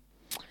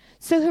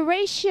 So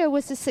Horatio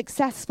was a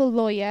successful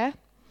lawyer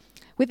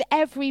with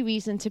every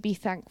reason to be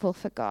thankful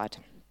for God.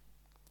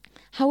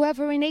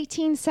 However, in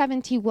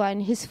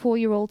 1871, his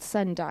 4-year-old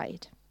son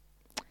died.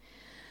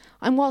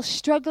 And while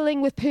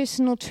struggling with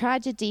personal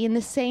tragedy in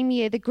the same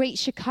year, the Great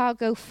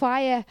Chicago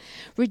Fire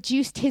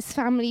reduced his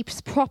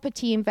family's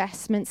property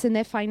investments and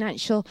their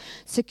financial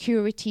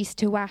securities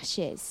to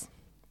ashes.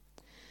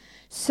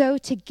 So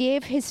to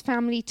give his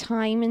family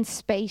time and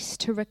space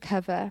to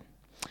recover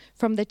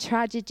from the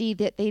tragedy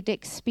that they'd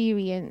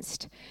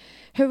experienced,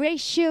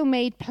 Horatio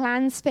made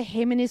plans for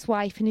him and his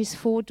wife and his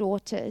 4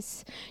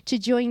 daughters to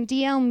join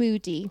D.L.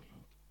 Moody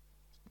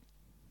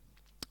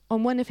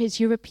on one of his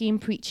European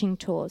preaching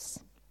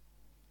tours.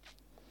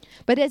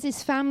 But as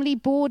his family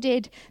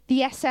boarded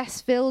the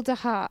SS Ville de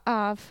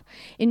Havre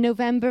in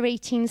November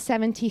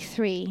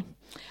 1873,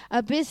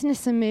 a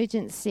business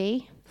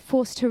emergency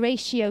forced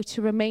Horatio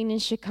to remain in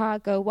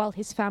Chicago while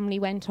his family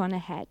went on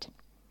ahead.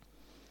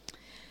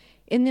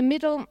 In the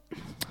middle...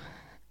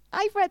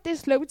 I've read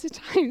this loads of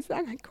times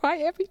and I cry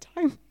every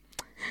time.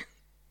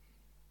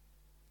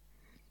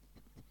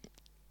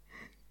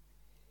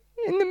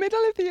 In the middle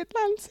of the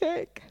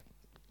Atlantic,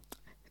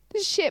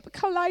 the ship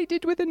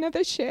collided with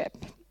another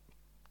ship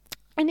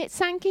and it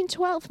sank in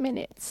 12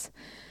 minutes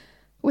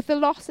with the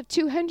loss of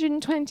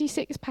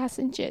 226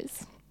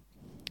 passengers.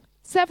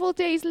 Several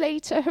days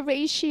later,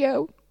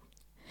 Horatio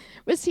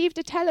received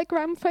a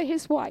telegram for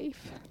his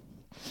wife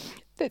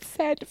that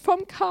said,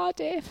 from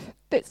Cardiff,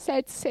 that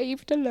said,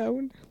 saved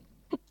alone.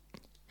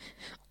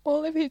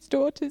 All of his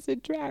daughters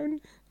had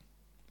drowned.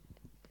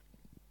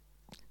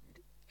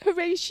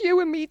 Horatio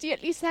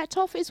immediately set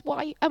off his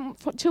wife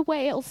to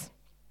Wales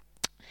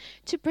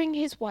to bring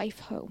his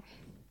wife home.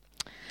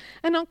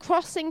 And on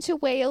crossing to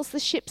Wales, the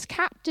ship's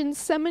captain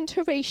summoned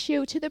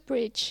Horatio to the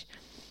bridge,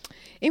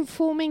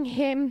 informing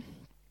him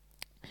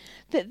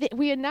that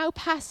we are now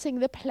passing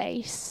the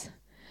place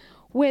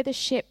where the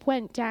ship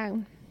went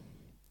down.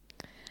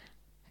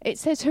 It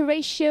says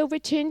Horatio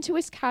returned to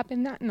his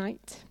cabin that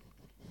night.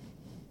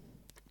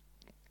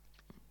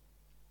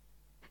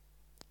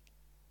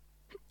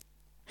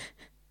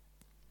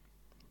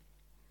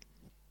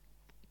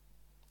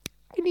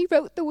 And he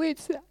wrote the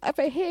words of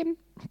a hymn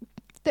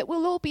that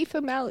we'll all be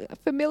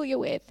familiar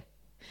with.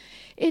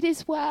 It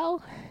is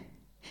well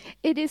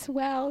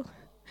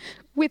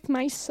with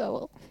my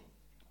soul.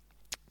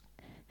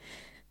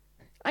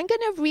 I'm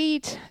going to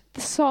read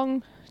the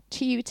song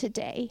to you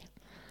today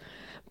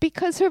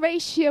because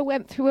Horatio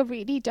went through a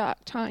really dark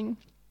time.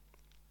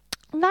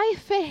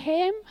 Life for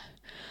him,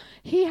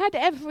 he had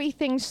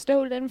everything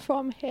stolen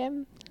from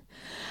him.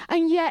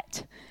 And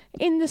yet,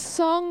 in the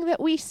song that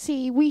we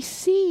see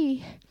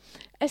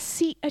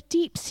a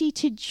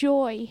deep-seated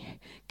joy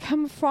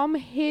come from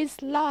his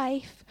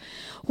life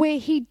where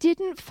he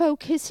didn't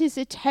focus his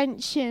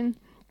attention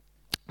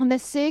on the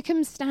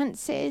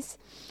circumstances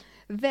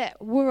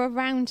that were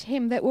around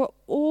him, that were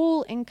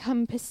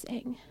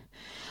all-encompassing,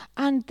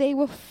 and they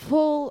were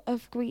full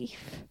of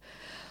grief.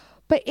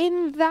 But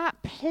in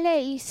that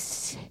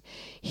place,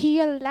 he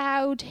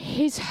allowed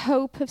his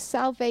hope of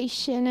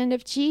salvation and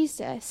of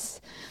Jesus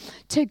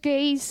to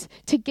gaze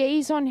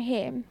on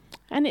him.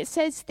 And it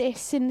says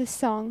this in the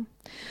song: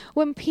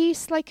 when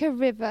peace like a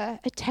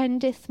river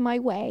attendeth my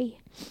way,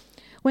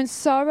 when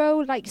sorrow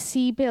like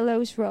sea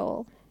billows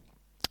roll,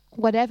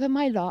 whatever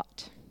my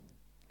lot,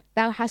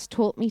 thou hast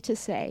taught me to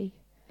say,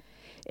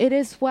 it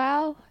is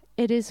well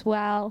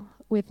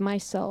with my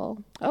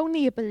soul.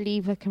 Only a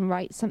believer can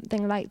write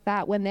something like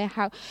that when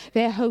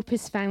their hope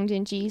is found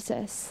in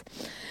Jesus.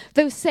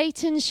 Though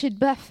Satan should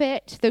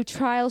buffet, though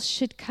trials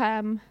should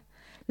come,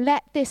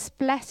 let this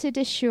blessed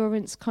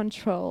assurance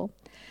control,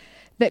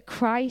 that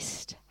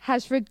Christ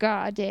has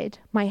regarded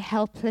my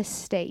helpless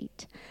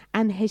state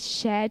and has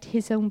shed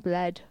his own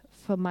blood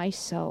for my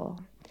soul.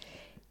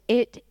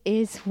 It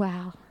is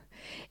well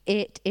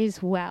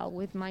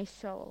with my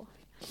soul.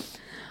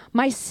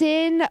 My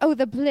sin, oh,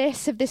 the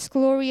bliss of this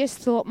glorious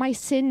thought, my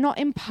sin, not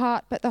in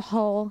part but the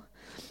whole,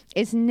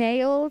 is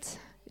nailed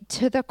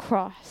to the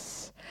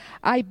cross.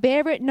 I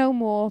bear it no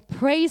more.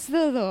 Praise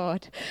the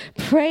Lord.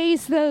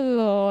 Praise the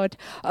Lord.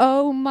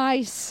 Oh,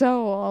 my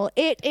soul.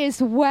 It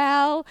is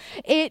well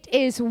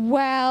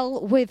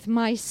with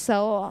my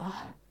soul.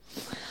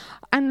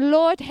 And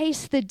Lord,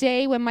 haste the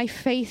day when my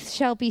faith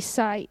shall be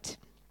sight.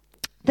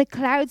 The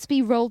clouds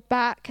be rolled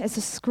back as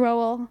a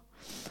scroll.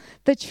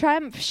 The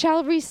trump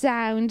shall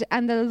resound,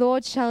 and the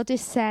Lord shall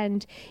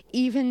descend.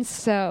 Even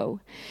so,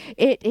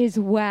 it is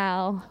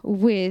well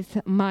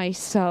with my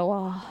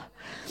soul.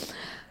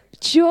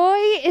 Joy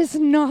is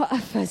not a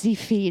fuzzy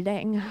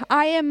feeling.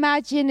 I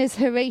imagine as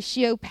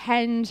Horatio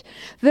penned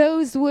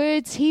those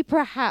words, he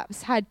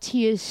perhaps had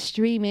tears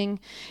streaming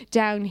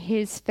down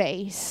his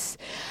face.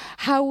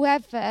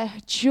 However,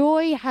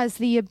 joy has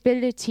the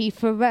ability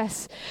for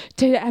us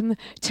to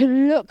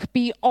look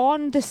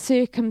beyond the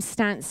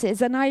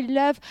circumstances. And I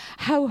love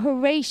how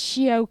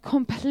Horatio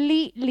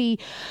completely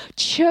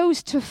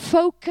chose to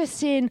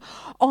focus in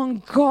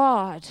on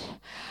God,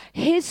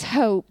 his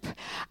hope,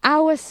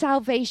 our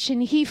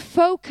salvation. He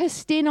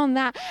focused in on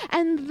that.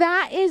 And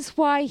that is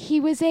why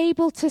he was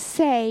able to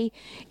say,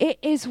 it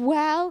is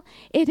well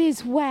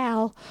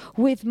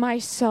with my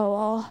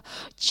soul.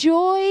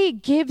 Joy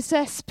gives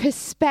us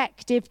perspective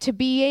to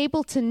be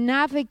able to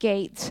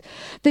navigate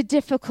the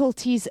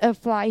difficulties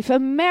of life. A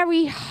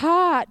merry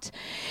heart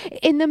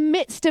in the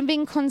midst of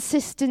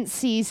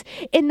inconsistencies,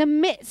 in the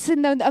midst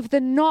of the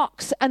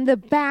knocks and the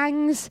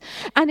bangs,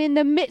 and in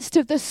the midst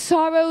of the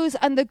sorrows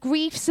and the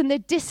griefs and the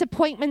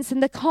disappointments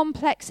and the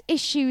complex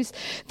issues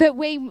that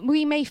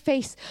we may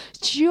face.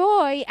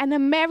 Joy and a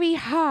merry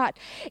heart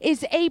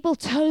is able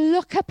to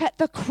look up at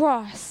the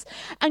cross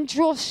and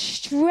draw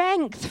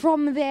strength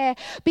from there,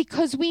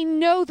 because we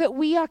know that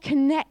we are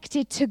connected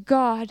to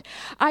God.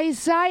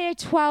 Isaiah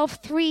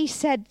 12:3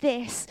 said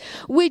this: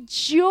 with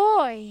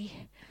joy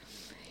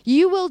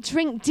you will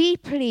drink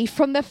deeply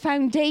from the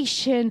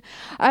fountain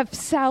of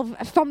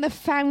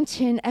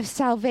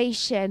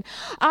salvation.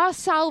 Our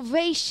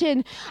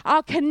salvation,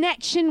 our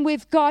connection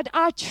with God,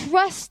 our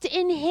trust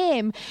in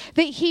him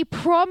that he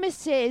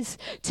promises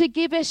to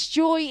give us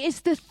joy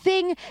is the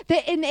thing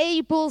that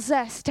enables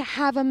us to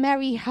have a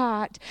merry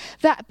heart.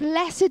 That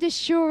blessed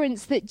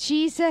assurance that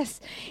Jesus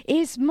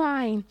is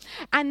mine.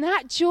 And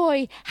that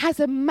joy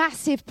has a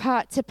massive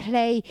part to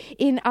play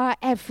in our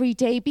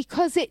everyday,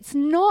 because it's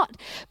not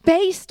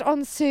based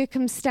on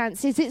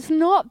circumstances. It's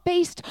not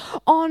based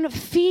on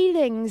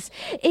feelings.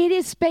 It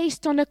is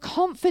based on a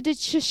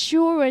confident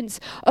assurance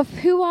of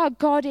who our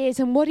God is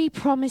and what he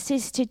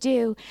promises to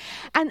do.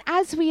 And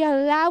as we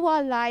allow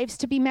our lives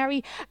to be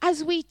merry,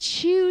 as we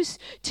choose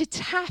to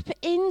tap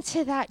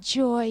into that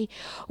joy,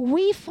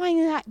 we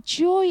find that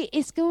joy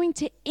is going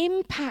to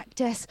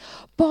impact us,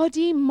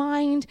 body,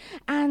 mind,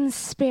 and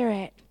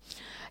spirit.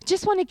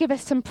 Just want to give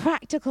us some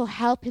practical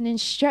help and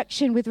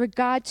instruction with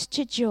regards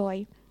to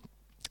joy.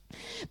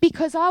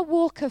 Because our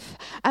walk of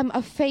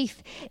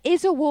faith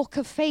is a walk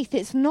of faith.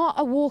 It's not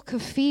a walk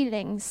of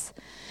feelings.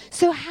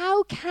 So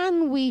how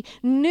can we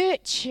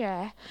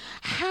nurture,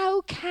 how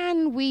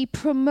can we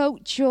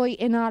promote joy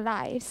in our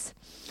lives?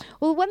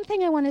 Well, one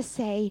thing I want to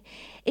say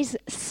is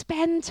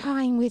spend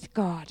time with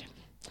God.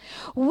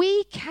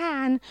 We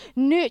can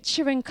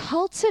nurture and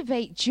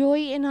cultivate joy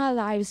in our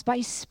lives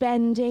by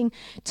spending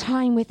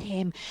time with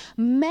him,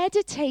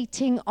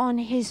 meditating on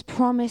his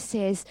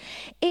promises.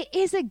 It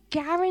is a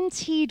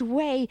guaranteed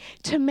way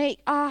to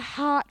make our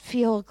heart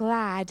feel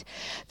glad.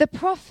 The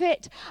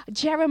prophet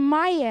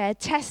Jeremiah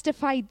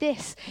testified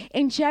this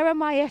in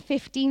Jeremiah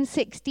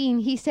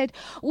 15:16. He said,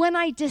 when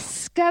I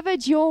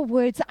discovered your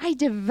words, I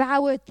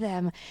devoured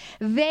them.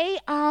 They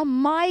are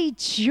my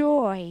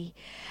joy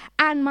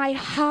and my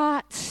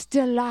heart's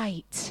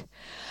delight.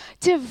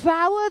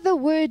 Devour the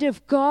word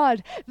of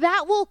God.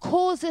 That will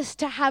cause us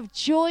to have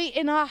joy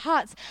in our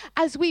hearts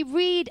as we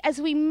read,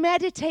 as we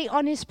meditate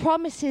on his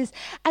promises,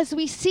 as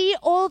we see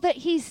all that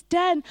he's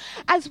done,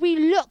 as we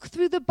look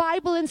through the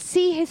Bible and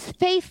see his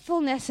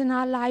faithfulness in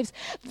our lives.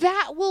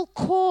 That will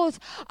cause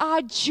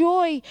our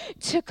joy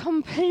to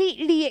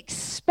completely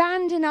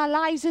expand in our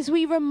lives as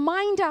we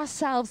remind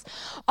ourselves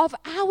of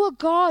our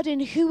God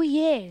and who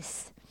he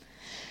is.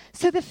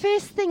 So the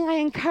first thing I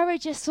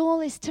encourage us all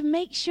is to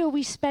make sure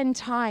we spend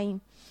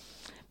time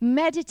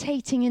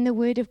meditating in the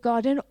Word of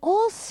God. And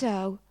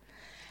also,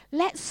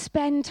 let's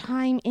spend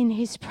time in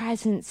his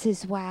presence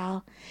as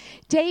well.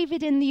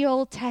 David in the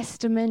Old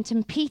Testament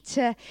and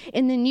Peter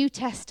in the New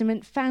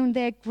Testament found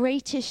their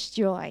greatest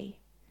joy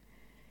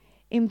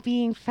in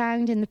being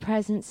found in the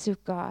presence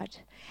of God.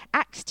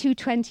 Acts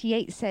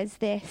 2:28 says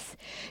this: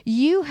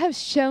 you have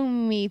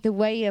shown me the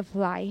way of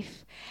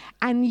life,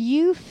 and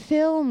you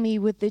fill me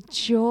with the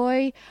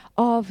joy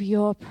of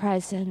your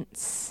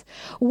presence.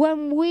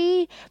 When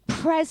we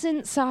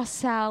presence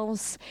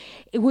ourselves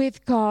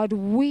with God,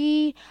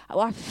 we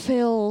are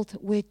filled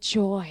with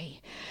joy.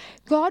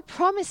 God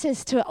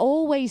promises to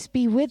always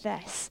be with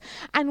us.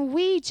 And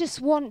we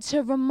just want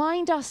to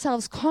remind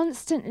ourselves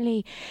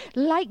constantly,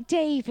 like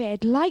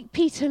David, like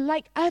Peter,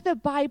 like other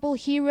Bible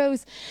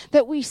heroes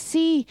that we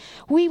see,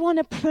 we want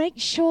to make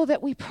sure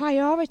that we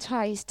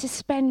prioritize to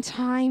spend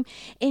time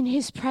in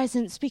his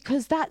presence,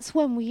 because that's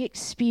when we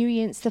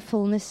experience the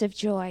fullness of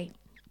joy.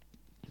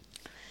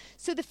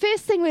 So the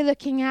first thing we're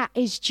looking at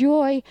is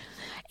joy.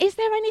 Is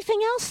there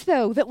anything else,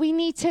 though, that we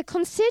need to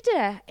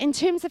consider in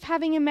terms of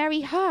having a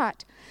merry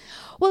heart?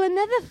 Well,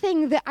 another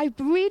thing that I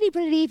really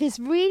believe is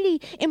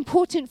really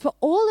important for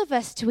all of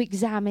us to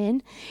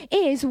examine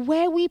is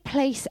where we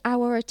place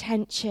our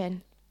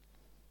attention.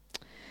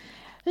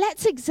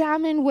 Let's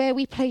examine where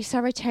we place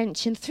our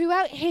attention.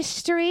 Throughout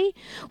history,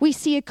 we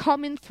see a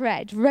common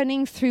thread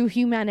running through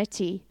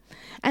humanity,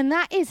 and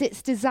that is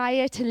its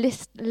desire to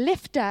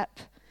lift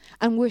up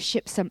and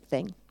worship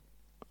something.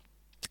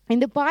 In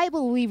the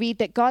Bible, we read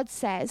that God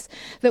says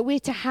that we're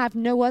to have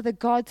no other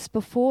gods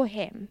before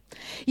him.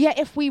 Yet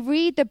if we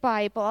read the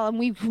Bible and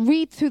we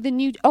read through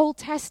the Old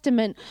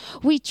Testament,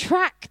 we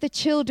track the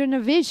children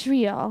of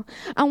Israel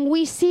and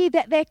we see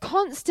that they're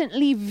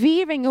constantly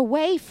veering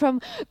away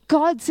from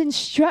God's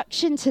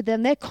instruction to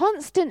them. They're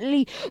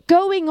constantly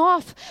going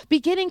off,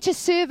 beginning to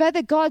serve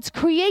other gods,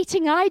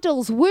 creating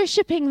idols,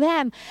 worshiping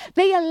them.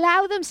 They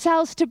allow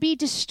themselves to be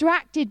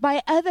distracted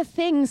by other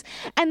things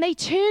and they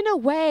turn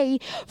away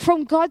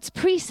from God's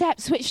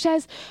precepts, which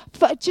says,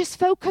 just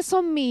focus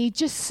on me,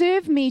 just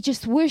serve me,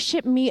 just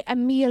worship me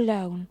and me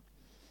alone.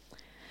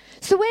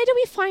 So where do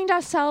we find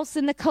ourselves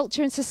in the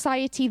culture and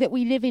society that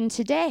we live in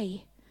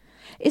today?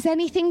 Is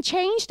anything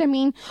changed? I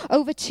mean,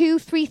 over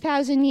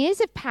 2,000-3,000 years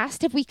have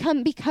passed. Have we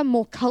become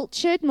more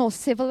cultured, more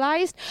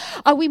civilized?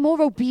 Are we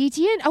more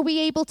obedient? Are we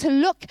able to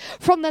look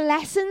from the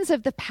lessons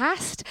of the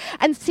past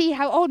and see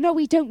how, oh no,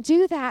 we don't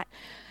do that?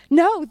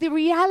 No, the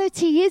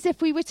reality is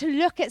if we were to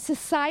look at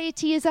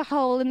society as a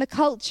whole and the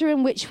culture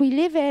in which we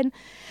live in,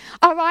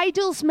 our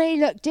idols may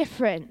look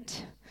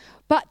different,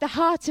 but the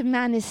heart of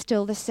man is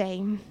still the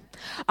same.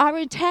 Our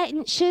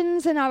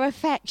intentions and our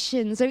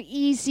affections are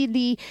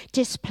easily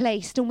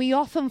displaced, and we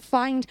often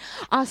find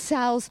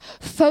ourselves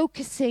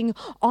focusing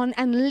on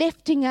and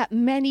lifting up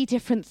many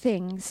different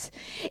things.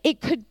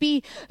 It could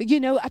be,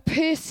 a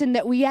person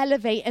that we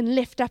elevate and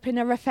lift up in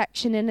our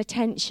affection and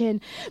attention.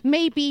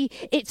 Maybe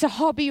it's a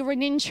hobby or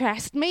an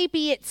interest.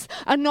 Maybe it's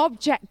an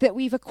object that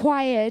we've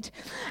acquired,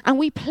 and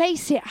we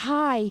place it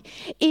high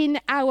in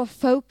our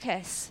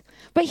focus.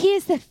 But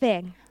here's the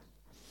thing.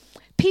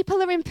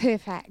 People are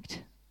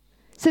imperfect.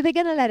 So they're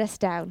going to let us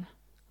down.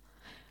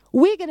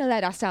 We're going to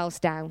let ourselves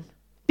down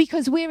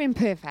because we're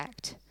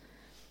imperfect.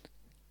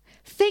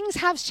 Things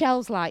have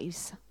shelf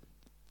lives.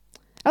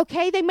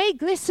 Okay, they may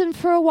glisten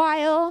for a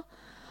while,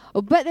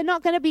 but they're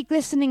not going to be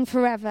glistening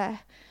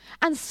forever.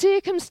 And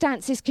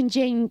circumstances can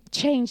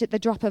change at the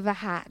drop of a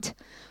hat.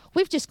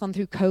 We've just gone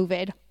through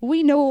COVID.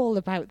 We know all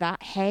about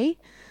that, hey?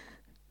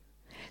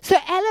 So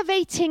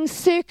elevating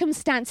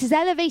circumstances,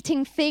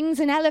 elevating things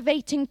and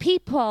elevating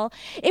people,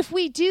 if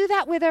we do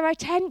that with our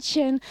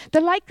attention,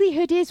 the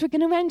likelihood is we're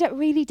going to end up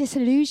really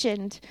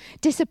disillusioned,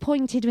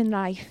 disappointed in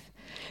life,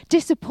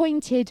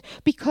 disappointed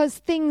because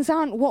things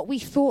aren't what we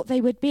thought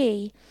they would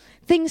be.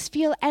 Things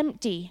feel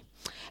empty.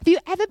 Have you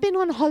ever been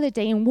on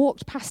holiday and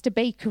walked past a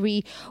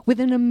bakery with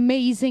an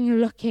amazing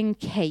looking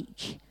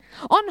cake?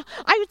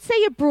 I would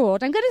say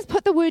abroad. I'm going to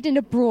put the word in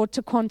abroad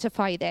to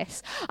quantify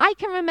this. I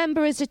can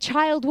remember as a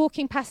child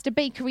walking past a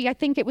bakery, I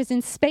think it was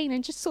in Spain,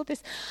 and just saw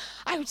this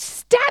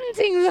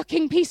outstanding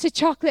looking piece of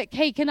chocolate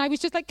cake, and I was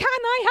just like, can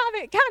I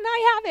have it? Can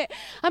I have it?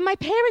 And my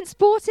parents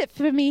bought it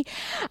for me,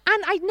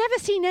 and I'd never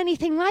seen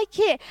anything like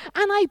it,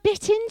 and I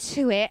bit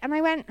into it, and I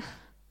went,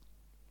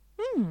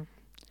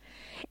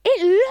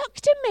 It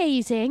looked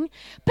amazing,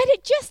 but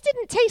it just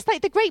didn't taste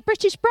like the Great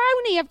British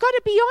Brownie, I've got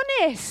to be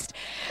honest.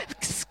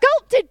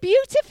 Sculpted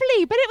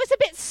beautifully, but it was a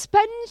bit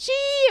spongy.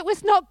 It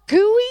was not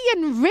gooey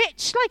and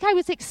rich like I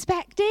was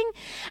expecting,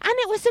 and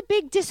it was a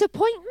big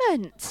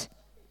disappointment.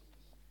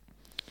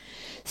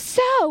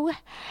 So,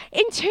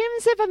 in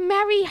terms of a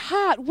merry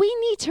heart, we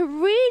need to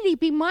really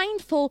be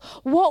mindful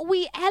what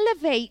we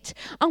elevate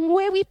and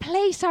where we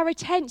place our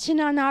attention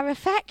and our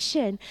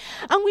affection.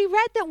 And we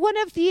read that one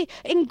of the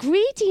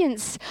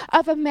ingredients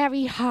of a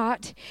merry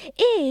heart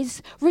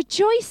is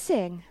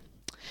rejoicing.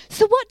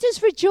 So what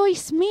does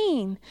rejoice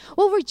mean?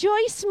 Well,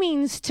 rejoice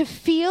means to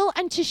feel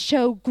and to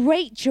show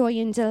great joy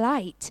and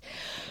delight.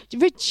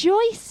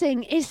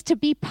 Rejoicing is to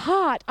be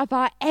part of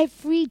our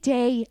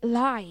everyday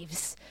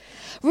lives.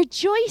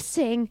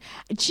 Rejoicing,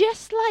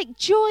 just like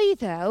joy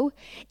though,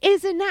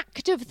 is an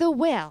act of the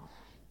will.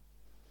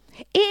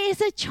 It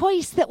is a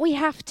choice that we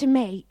have to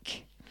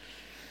make.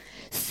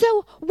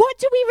 So what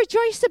do we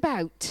rejoice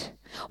about?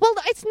 Well,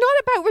 it's not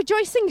about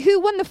rejoicing who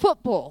won the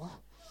football.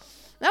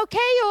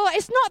 Okay, or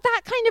it's not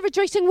that kind of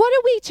rejoicing. What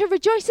are we to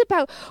rejoice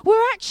about?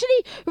 We're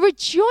actually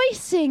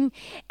rejoicing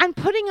and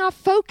putting our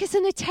focus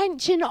and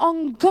attention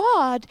on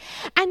God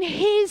and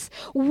His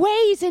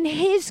ways and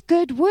His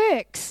good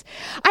works.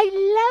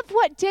 I love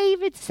what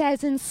David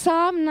says in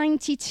Psalm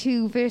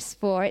 92, verse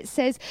 4. It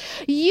says,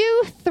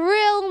 "You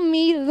thrill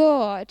me,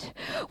 Lord,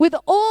 with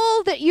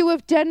all that you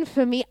have done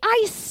for me.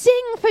 I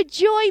sing for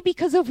joy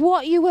because of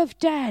what you have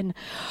done."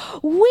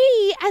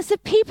 We, as the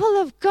people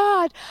of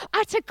God,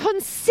 are to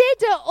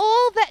consider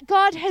all that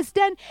God has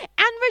done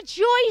and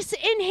rejoice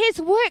in his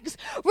works.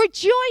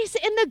 Rejoice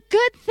in the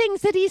good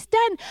things that he's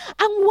done.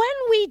 And when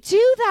we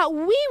do that,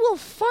 we will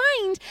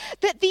find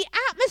that the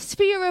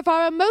atmosphere of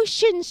our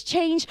emotions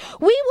change.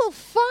 We will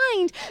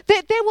find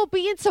that there will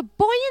be a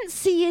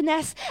buoyancy in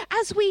us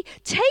as we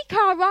take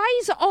our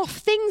eyes off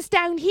things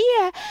down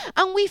here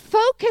and we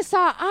focus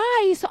our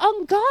eyes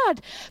on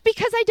God.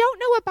 Because I don't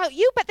know about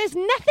you, but there's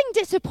nothing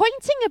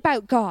disappointing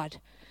about God.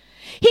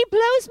 He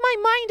blows my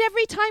mind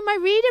every time I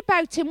read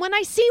about him, when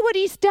I see what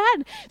he's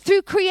done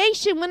through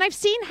creation, when I've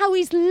seen how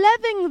he's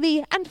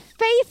lovingly and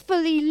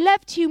faithfully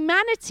loved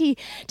humanity,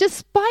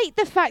 despite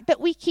the fact that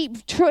we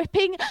keep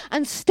tripping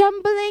and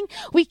stumbling,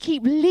 we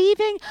keep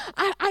leaving.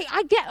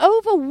 I get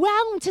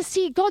overwhelmed to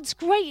see God's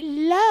great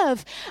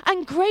love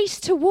and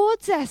grace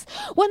towards us.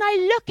 When I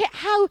look at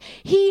how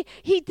he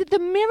did the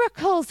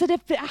miracles that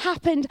have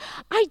happened,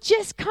 I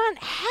just can't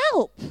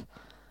help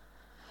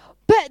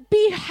but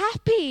be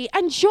happy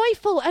and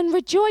joyful and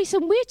rejoice.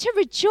 And we're to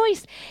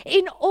rejoice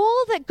in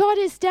all that God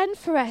has done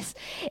for us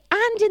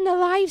and in the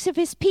lives of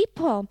his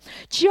people.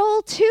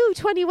 Joel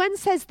 2:21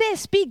 says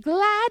this, "Be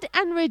glad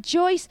and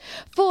rejoice,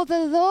 for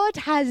the Lord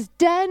has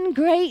done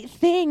great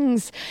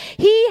things."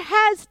 He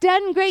has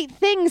done great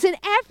things. And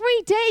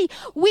every day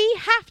we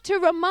have to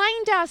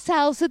remind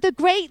ourselves of the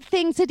great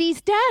things that he's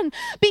done.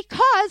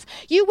 Because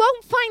you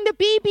won't find the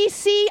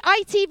BBC,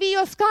 ITV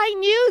or Sky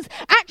News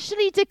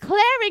actually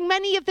declaring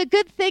many of the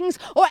good things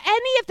or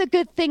any of the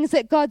good things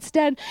that God's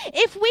done.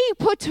 If we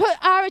put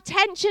our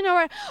attention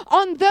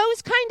on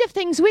those kind of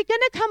things, we're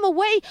going to come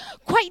away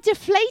quite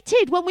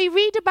deflated when we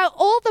read about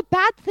all the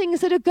bad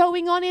things that are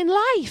going on in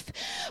life.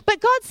 But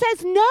God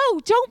says, no,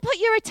 don't put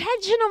your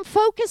attention and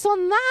focus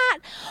on that.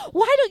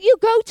 Why don't you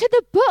go to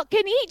the book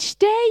and each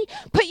day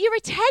put your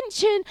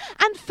attention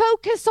and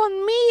focus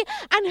on me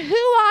and who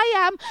I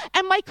am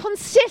and my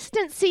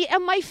consistency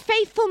and my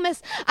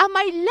faithfulness and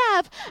my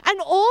love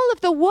and all of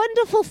the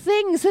wonderful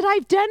things that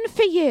I've done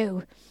for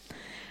you.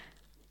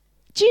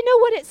 Do you know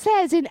what it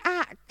says in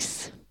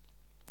Acts?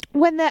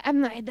 When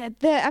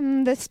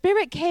the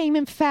Spirit came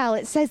and fell,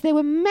 it says there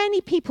were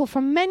many people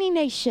from many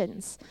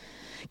nations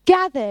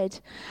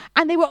gathered,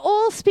 and they were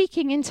all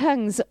speaking in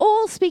tongues.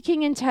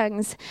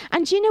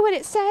 And do you know what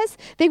it says?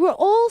 They were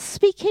all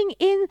speaking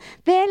in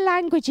their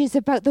languages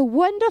about the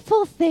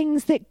wonderful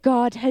things that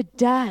God had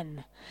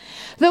done.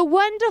 The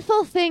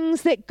wonderful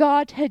things that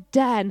God had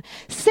done.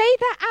 Say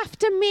that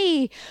after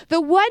me.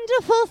 The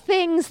wonderful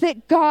things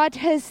that God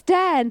has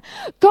done.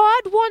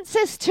 God wants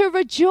us to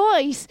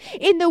rejoice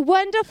in the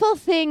wonderful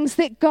things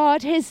that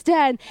God has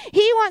done.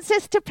 He wants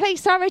us to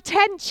place our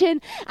attention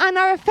and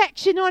our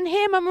affection on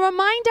him and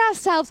remind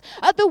ourselves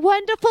of the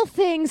wonderful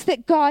things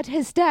that God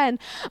has done.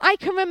 I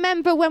can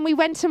remember when we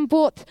went and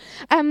bought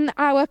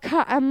our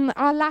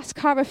last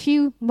car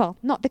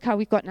not the car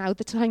we've got now,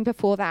 the time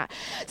before that.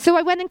 So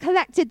I went and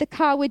collected the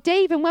car with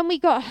Dave, and when we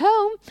got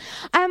home,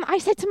 I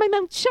said to my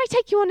mum, "Should I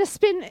take you on a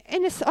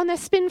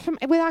spin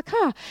with our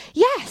car?"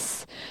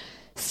 Yes.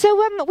 So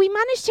we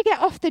managed to get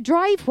off the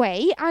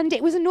driveway, and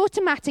it was an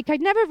automatic.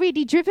 I'd never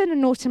really driven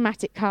an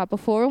automatic car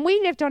before, and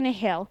we lived on a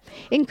hill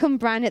in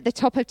Cumbran at the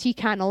top of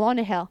T-Canal on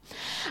a hill.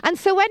 And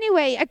so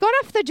anyway, I got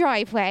off the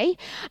driveway,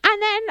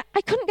 and then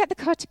I couldn't get the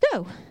car to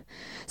go.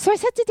 So I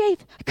said to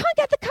Dave, "I can't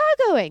get the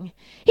car going."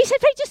 He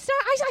said, "Faye, just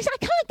start." I said, "I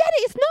can't get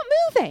it. It's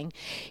not moving."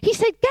 He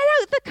said, "Get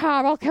out the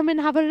car. I'll come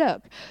and have a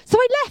look." So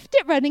I left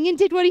it running and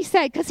did what he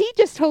said, because he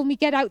just told me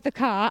get out the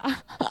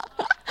car.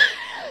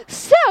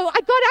 So I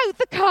got out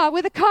the car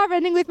with the car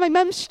running with my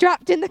mum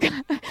strapped in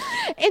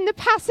the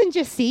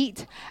passenger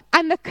seat,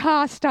 and the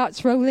car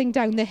starts rolling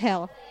down the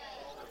hill.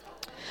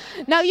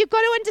 Now, you've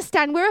got to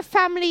understand, we're a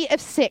family of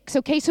 6,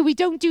 okay? So we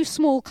don't do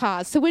small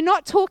cars. So we're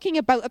not talking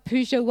about a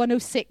Peugeot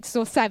 106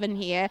 or 7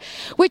 here.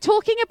 We're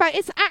talking about,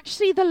 it's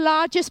actually the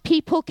largest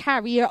people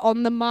carrier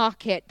on the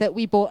market that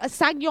we bought, a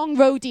SsangYong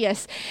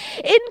Rodius.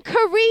 In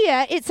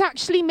Korea, it's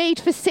actually made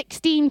for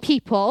 16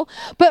 people.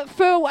 But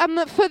for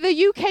the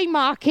UK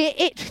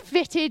market, it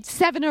fitted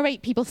 7 or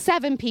 8 people,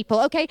 7 people,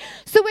 okay?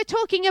 So we're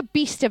talking a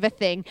beast of a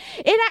thing.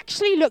 It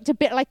actually looked a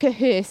bit like a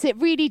hearse. It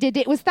really did.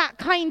 It was that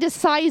kind of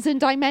size and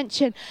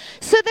dimension.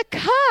 So the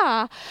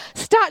car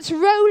starts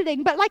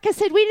rolling, but like I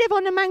said, we live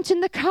on a mountain.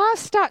 The car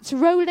starts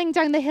rolling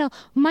down the hill.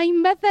 My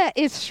mother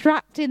is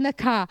strapped in the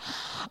car.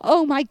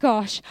 Oh my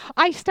gosh.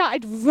 I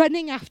started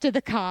running after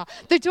the car.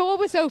 The door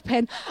was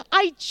open.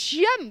 I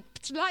jumped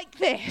like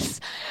this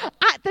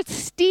at the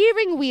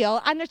steering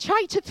wheel, and I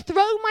tried to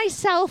throw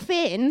myself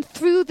in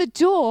through the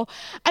door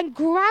and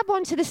grab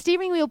onto the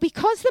steering wheel,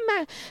 because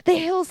the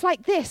hill's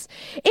like this.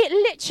 It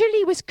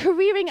literally was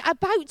careering,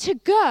 about to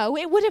go.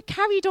 It would have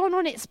carried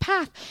on its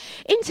path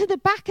into the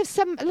back of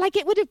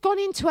it would have gone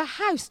into a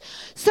house.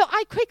 So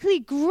I quickly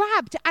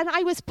grabbed, and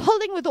I was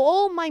pulling with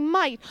all my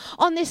might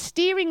on this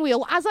steering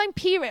wheel. As I'm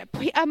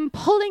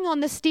pulling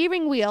on the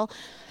steering wheel,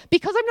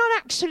 because I'm not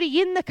actually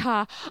in the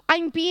car,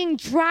 I'm being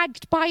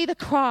dragged by the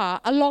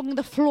car along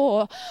the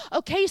floor.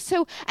 Okay,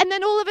 so, and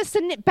then all of a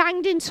sudden it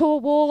banged into a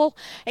wall,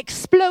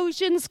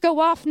 explosions go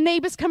off,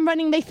 neighbors come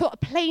running, they thought a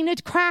plane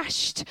had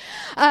crashed.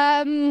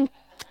 And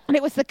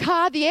it was the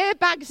car, the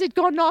airbags had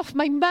gone off.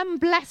 My mum,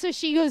 bless her,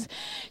 she was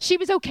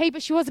okay,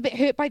 but she was a bit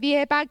hurt by the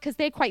airbag because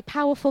they're quite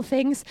powerful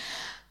things.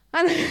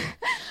 And I'd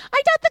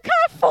had the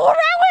car 4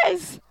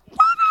 hours. 4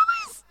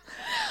 hours!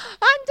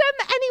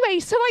 And anyway,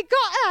 so I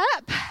got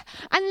up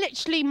and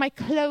literally my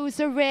clothes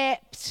are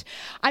ripped.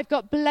 I've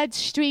got blood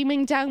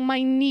streaming down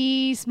my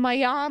knees.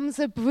 My arms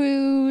are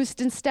bruised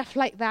and stuff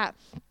like that.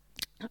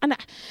 And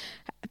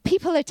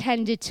people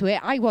attended to it.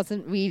 I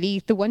wasn't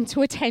really the one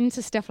to attend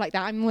to stuff like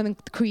that. I'm the one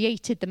that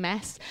created the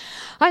mess.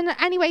 And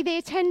anyway, they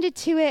attended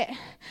to it.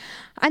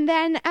 And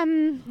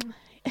then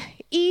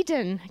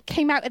Eden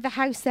came out of the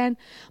house then.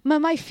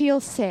 Mum, I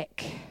feel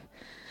sick.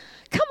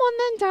 Come on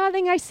then,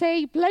 darling, I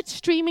say, blood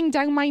streaming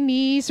down my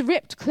knees,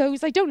 ripped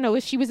clothes. I don't know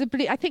if she was,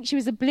 I think she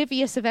was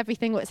oblivious of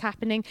everything that was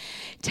happening.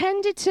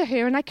 Tended to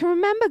her, and I can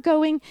remember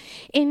going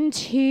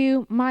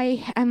into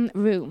my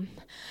room.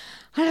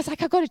 And I was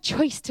like, I've got a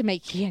choice to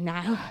make here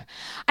now.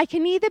 I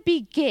can either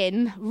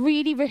begin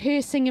really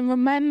rehearsing and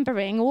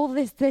remembering all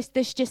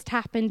this just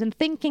happened and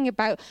thinking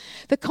about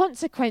the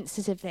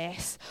consequences of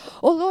this.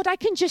 Or Lord, I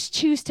can just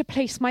choose to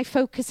place my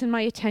focus and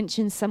my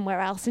attention somewhere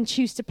else and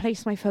choose to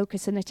place my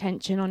focus and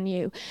attention on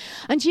you.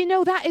 And you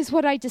know, that is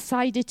what I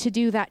decided to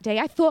do that day.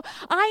 I thought,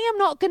 I am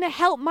not going to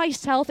help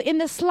myself in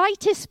the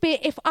slightest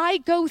bit if I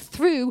go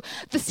through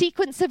the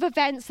sequence of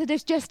events that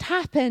has just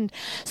happened.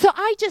 So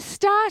I just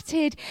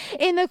started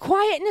in the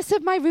quietness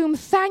of my room,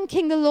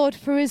 thanking the Lord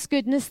for his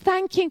goodness,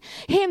 thanking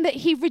him that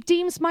he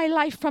redeems my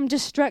life from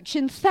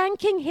destruction,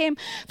 thanking him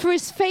for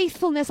his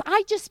faithfulness.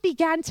 I just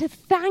began to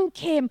thank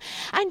him.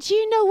 And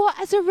you know what?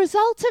 As a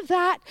result of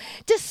that,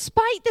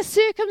 despite the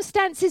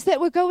circumstances that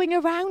were going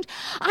around,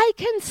 I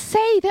can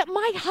say that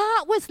my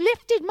heart was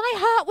lifted. My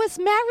heart was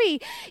merry.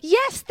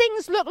 Yes,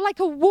 things looked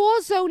like a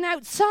war zone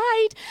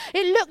outside.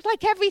 It looked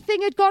like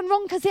everything had gone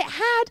wrong because it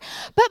had.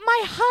 But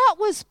my heart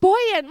was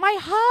buoyant. My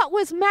heart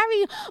was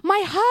merry.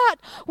 My heart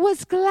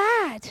was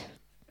glad.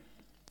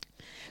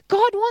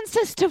 God wants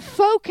us to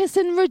focus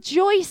and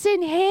rejoice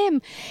in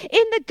him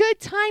in the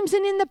good times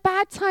and in the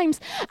bad times.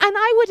 And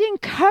I would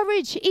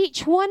encourage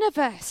each one of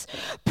us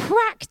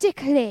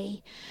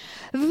practically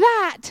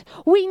that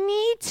we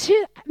need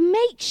to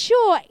make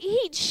sure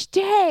each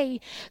day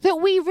that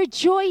we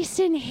rejoice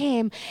in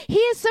him.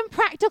 Here's some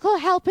practical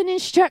help and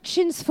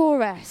instructions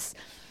for us.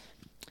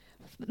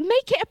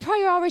 Make it a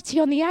priority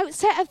on the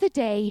outset of the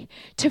day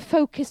to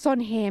focus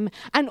on him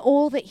and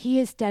all that he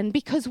has done.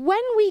 Because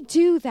when we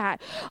do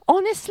that,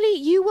 honestly,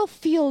 you will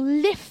feel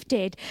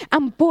lifted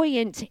and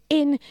buoyant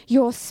in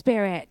your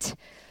spirit.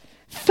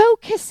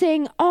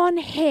 Focusing on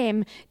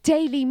him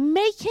daily,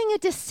 making a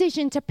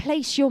decision to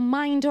place your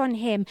mind on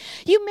him.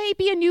 You may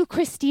be a new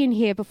Christian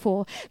here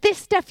before. This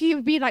stuff you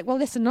would be like, well,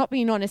 listen, not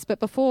being honest, but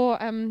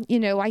before,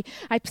 I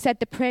said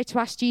the prayer to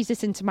ask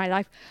Jesus into my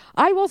life,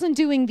 I wasn't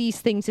doing these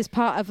things as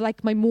part of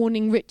like my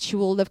morning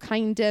ritual of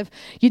kind of,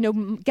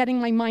 getting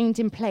my mind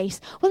in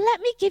place. Well, let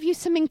me give you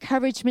some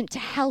encouragement to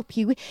help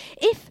you.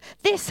 If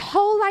this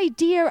whole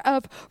idea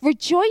of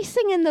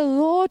rejoicing in the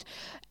Lord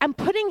and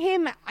putting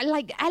him,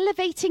 like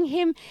elevating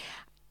him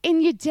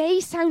in your day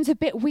sounds a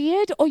bit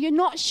weird, or you're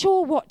not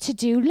sure what to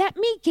do, let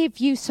me give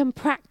you some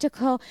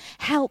practical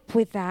help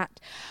with that.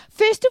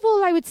 First of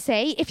all, I would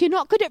say, if you're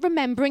not good at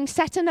remembering,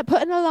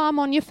 put an alarm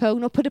on your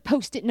phone or put a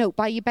post-it note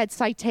by your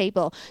bedside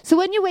table. So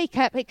when you wake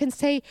up, it can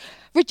say,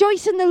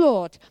 rejoice in the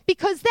Lord.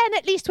 Because then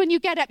at least when you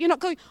get up, you're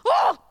not going,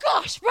 oh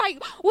gosh, right,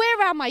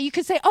 where am I? You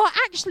can say, oh,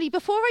 actually,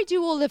 before I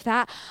do all of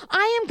that,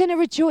 I am going to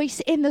rejoice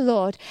in the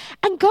Lord.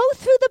 And go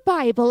through the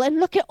Bible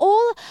and look at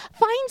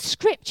find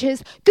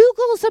scriptures.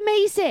 Google's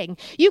amazing.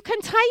 You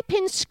can type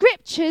in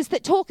scriptures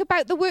that talk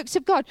about the works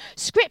of God,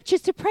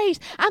 scriptures to praise,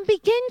 and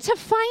begin to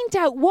find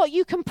out what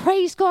you can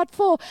praise God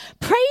for.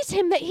 Praise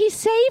him that he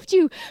saved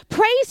you.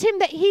 Praise him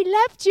that he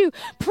loved you.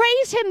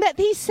 Praise him that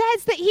he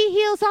says that he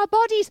heals our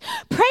bodies.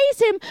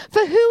 Praise him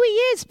for who he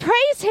is.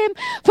 Praise him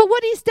for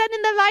what he's done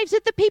in the lives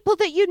of the people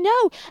that you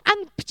know.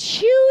 And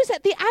choose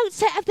at the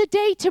outset of the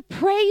day to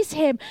praise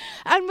him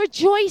and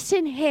rejoice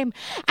in him.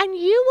 And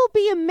you will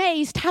be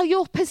amazed how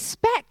your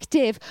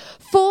perspective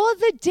for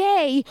the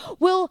day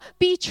will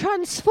be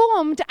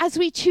transformed as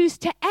we choose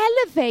to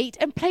elevate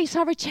and place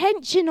our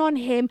attention on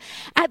him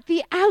at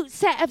the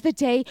outset of the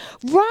day,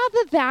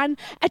 rather than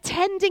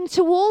attending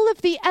to all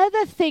of the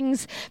other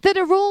things that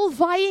are all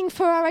vying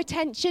for our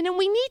attention, and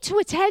we need to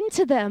attend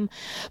to them.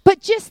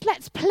 But just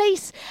let's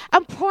place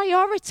and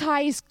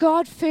prioritize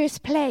God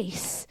first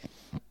place.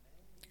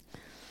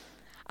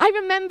 I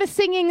remember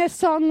singing a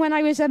song when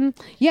I was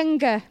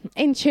younger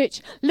in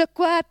church. Look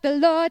what the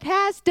Lord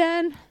has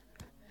done.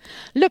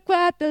 Look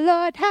what the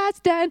Lord has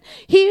done.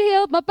 He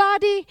healed my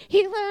body.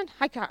 He learned.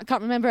 I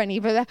can't remember any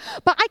of that.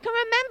 But I can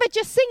remember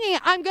just singing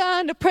it. I'm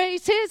going to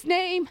praise his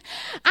name.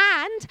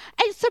 And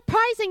it's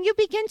surprising. You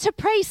begin to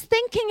praise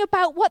thinking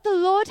about what the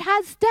Lord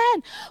has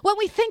done. When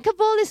we think of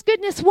all his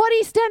goodness, what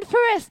he's done for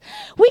us,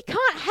 we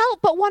can't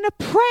help but want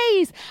to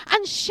praise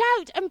and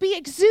shout and be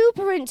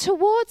exuberant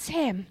towards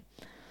him.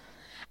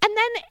 And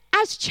then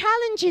as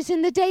challenges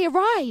in the day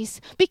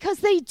arise, because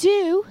they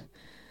do,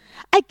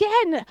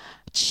 again,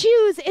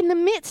 choose in the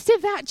midst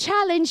of that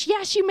challenge.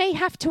 Yes, you may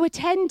have to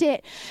attend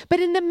it, but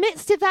in the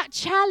midst of that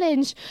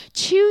challenge,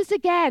 choose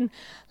again,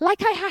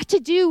 like I had to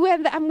do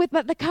when I'm with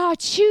the car,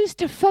 choose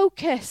to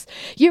focus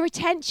your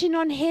attention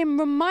on him,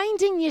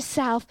 reminding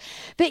yourself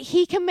that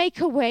he can make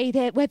a way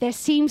there where there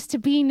seems to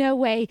be no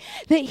way,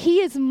 that he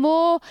is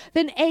more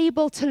than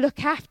able to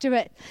look after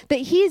it,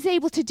 that he is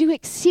able to do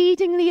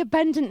exceedingly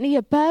abundantly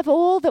above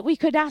all that we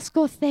could ask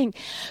or think.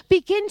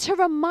 Begin to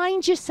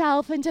remind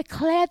yourself and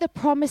declare the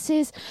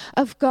promises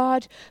of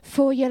God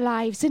for your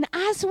lives. And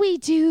as we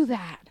do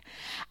that,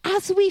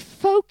 as we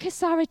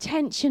focus our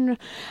attention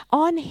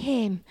on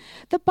him,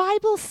 the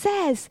Bible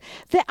says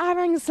that our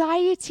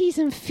anxieties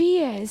and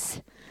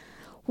fears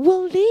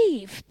will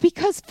leave,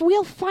 because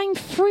we'll find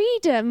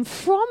freedom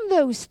from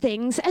those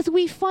things as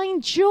we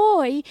find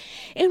joy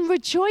in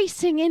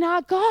rejoicing in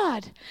our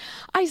God.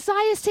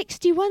 Isaiah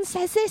 61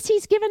 says this: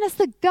 he's given us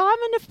the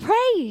garment of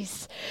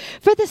praise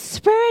for the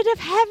spirit of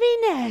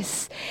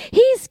heaviness.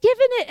 He's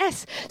given it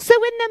us. So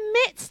in the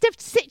midst of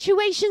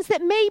situations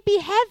that may be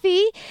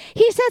heavy,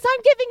 he says,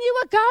 I'm giving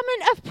you a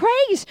garment of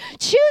praise.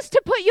 Choose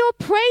to put your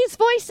praise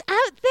voice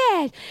out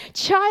there.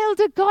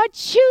 Child of God,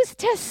 choose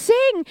to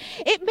sing.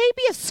 It may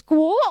be a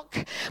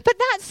squawk, but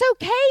that's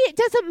okay. It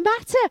doesn't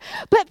matter.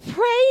 But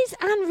praise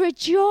and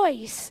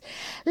rejoice.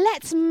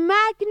 Let's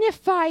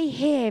magnify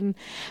him.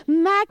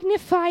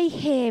 Magnify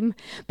him,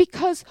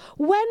 because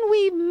when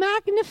we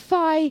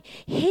magnify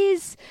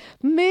his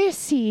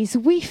mercies,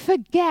 we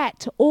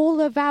forget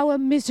all of our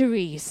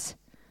miseries.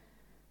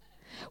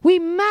 We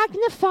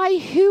magnify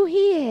who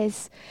he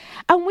is,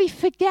 and we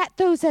forget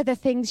those other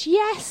things.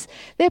 Yes,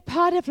 they're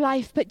part of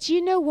life, but do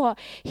you know what?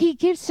 He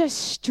gives us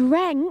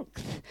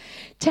strength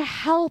to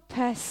help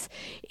us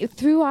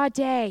through our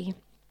day.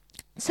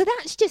 So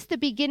that's just the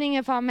beginning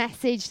of our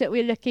message that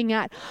we're looking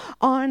at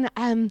on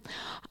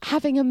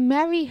having a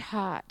merry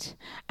heart,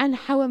 and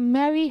how a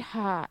merry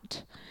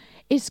heart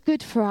is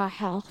good for our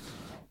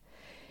health.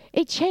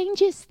 It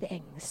changes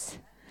things.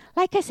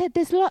 Like I said,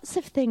 there's lots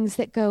of things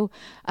that go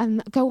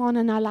on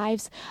in our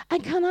lives.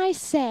 And can I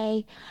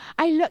say,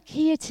 I look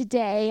here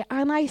today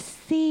and I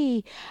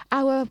see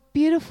our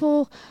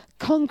beautiful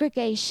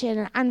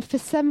congregation, and for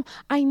some,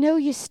 I know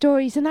your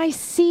stories, and I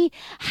see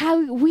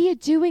how we are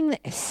doing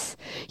this.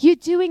 You're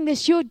doing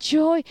this, your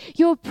joy,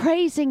 you're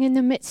praising in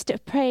the midst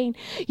of pain.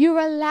 You're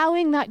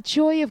allowing that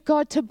joy of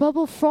God to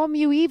bubble from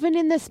you, even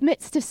in this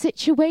midst of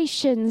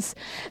situations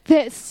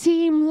that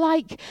seem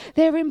like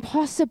they're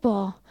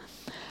impossible.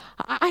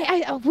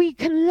 We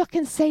can look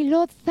and say,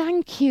 Lord,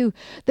 thank you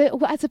that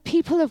as a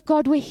people of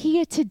God, we're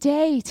here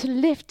today to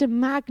lift and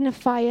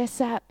magnify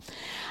us up.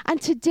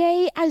 And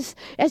today, as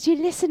you're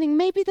listening,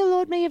 maybe the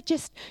Lord may have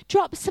just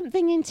dropped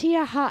something into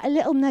your heart, a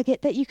little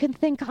nugget that you can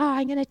think,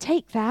 I'm going to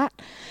take that.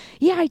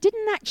 Yeah, I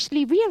didn't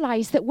actually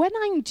realize that when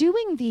I'm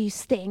doing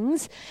these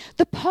things,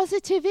 the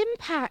positive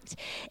impact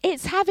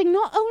it's having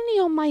not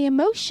only on my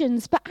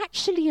emotions, but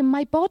actually in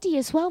my body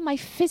as well, my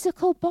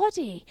physical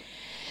body.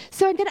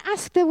 So I'm going to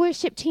ask the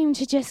worship team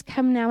to just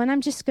come now, and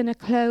I'm just going to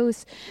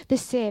close the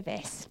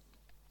service.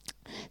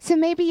 So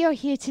maybe you're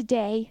here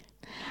today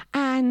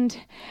and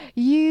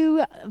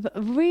you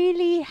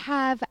really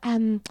have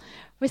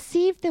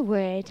received the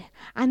word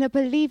and are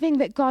believing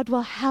that God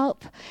will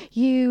help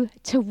you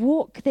to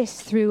walk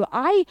this through.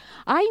 I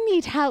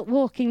need help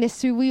walking this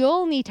through. We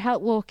all need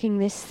help walking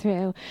this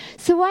through.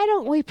 So why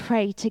don't we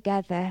pray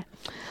together?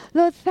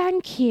 Lord,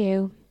 thank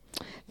you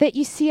that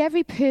you see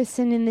every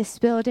person in this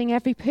building,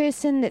 every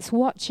person that's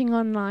watching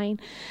online,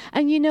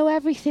 and you know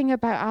everything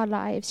about our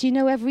lives. You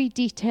know every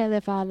detail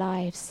of our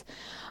lives.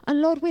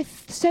 And Lord, we're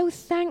so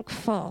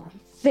thankful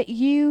that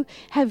you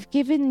have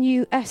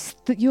given us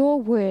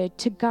your word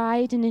to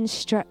guide and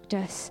instruct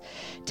us,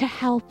 to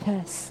help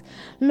us.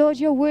 Lord,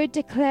 your word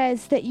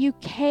declares that you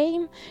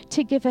came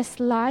to give us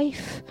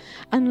life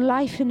and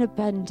life in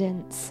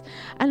abundance.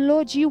 And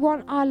Lord, you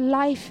want our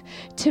life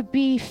to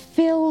be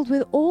filled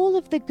with all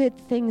of the good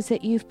things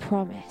that you've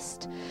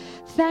promised.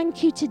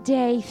 Thank you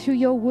today through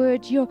your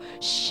word. You're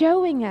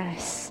showing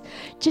us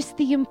just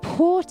the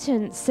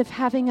importance of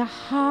having a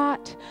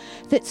heart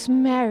that's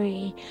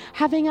merry,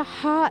 having a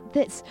heart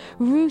that's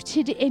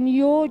rooted in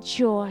your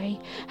joy,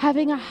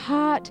 having a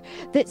heart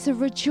that's a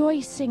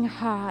rejoicing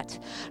heart.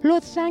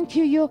 Lord, thank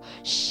you. You're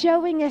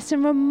showing us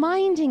and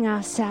reminding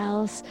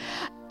ourselves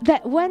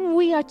that when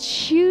we are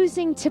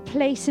choosing to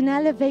place and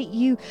elevate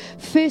you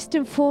first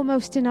and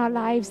foremost in our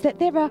lives, that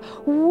there are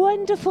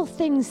wonderful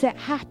things that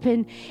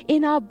happen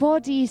in our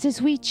bodies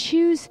as we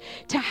choose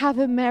to have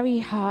a merry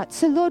heart.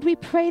 So Lord, we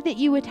pray that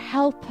you would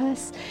help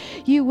us.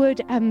 You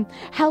would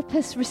help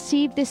us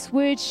receive this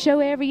word, show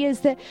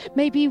areas that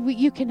maybe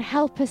you can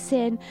help us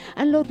in.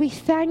 And Lord, we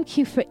thank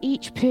you for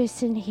each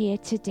person here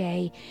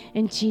today.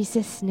 In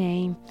Jesus'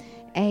 name,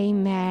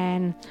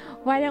 amen.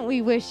 Why don't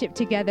we worship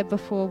together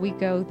before we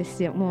go this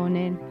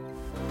morning?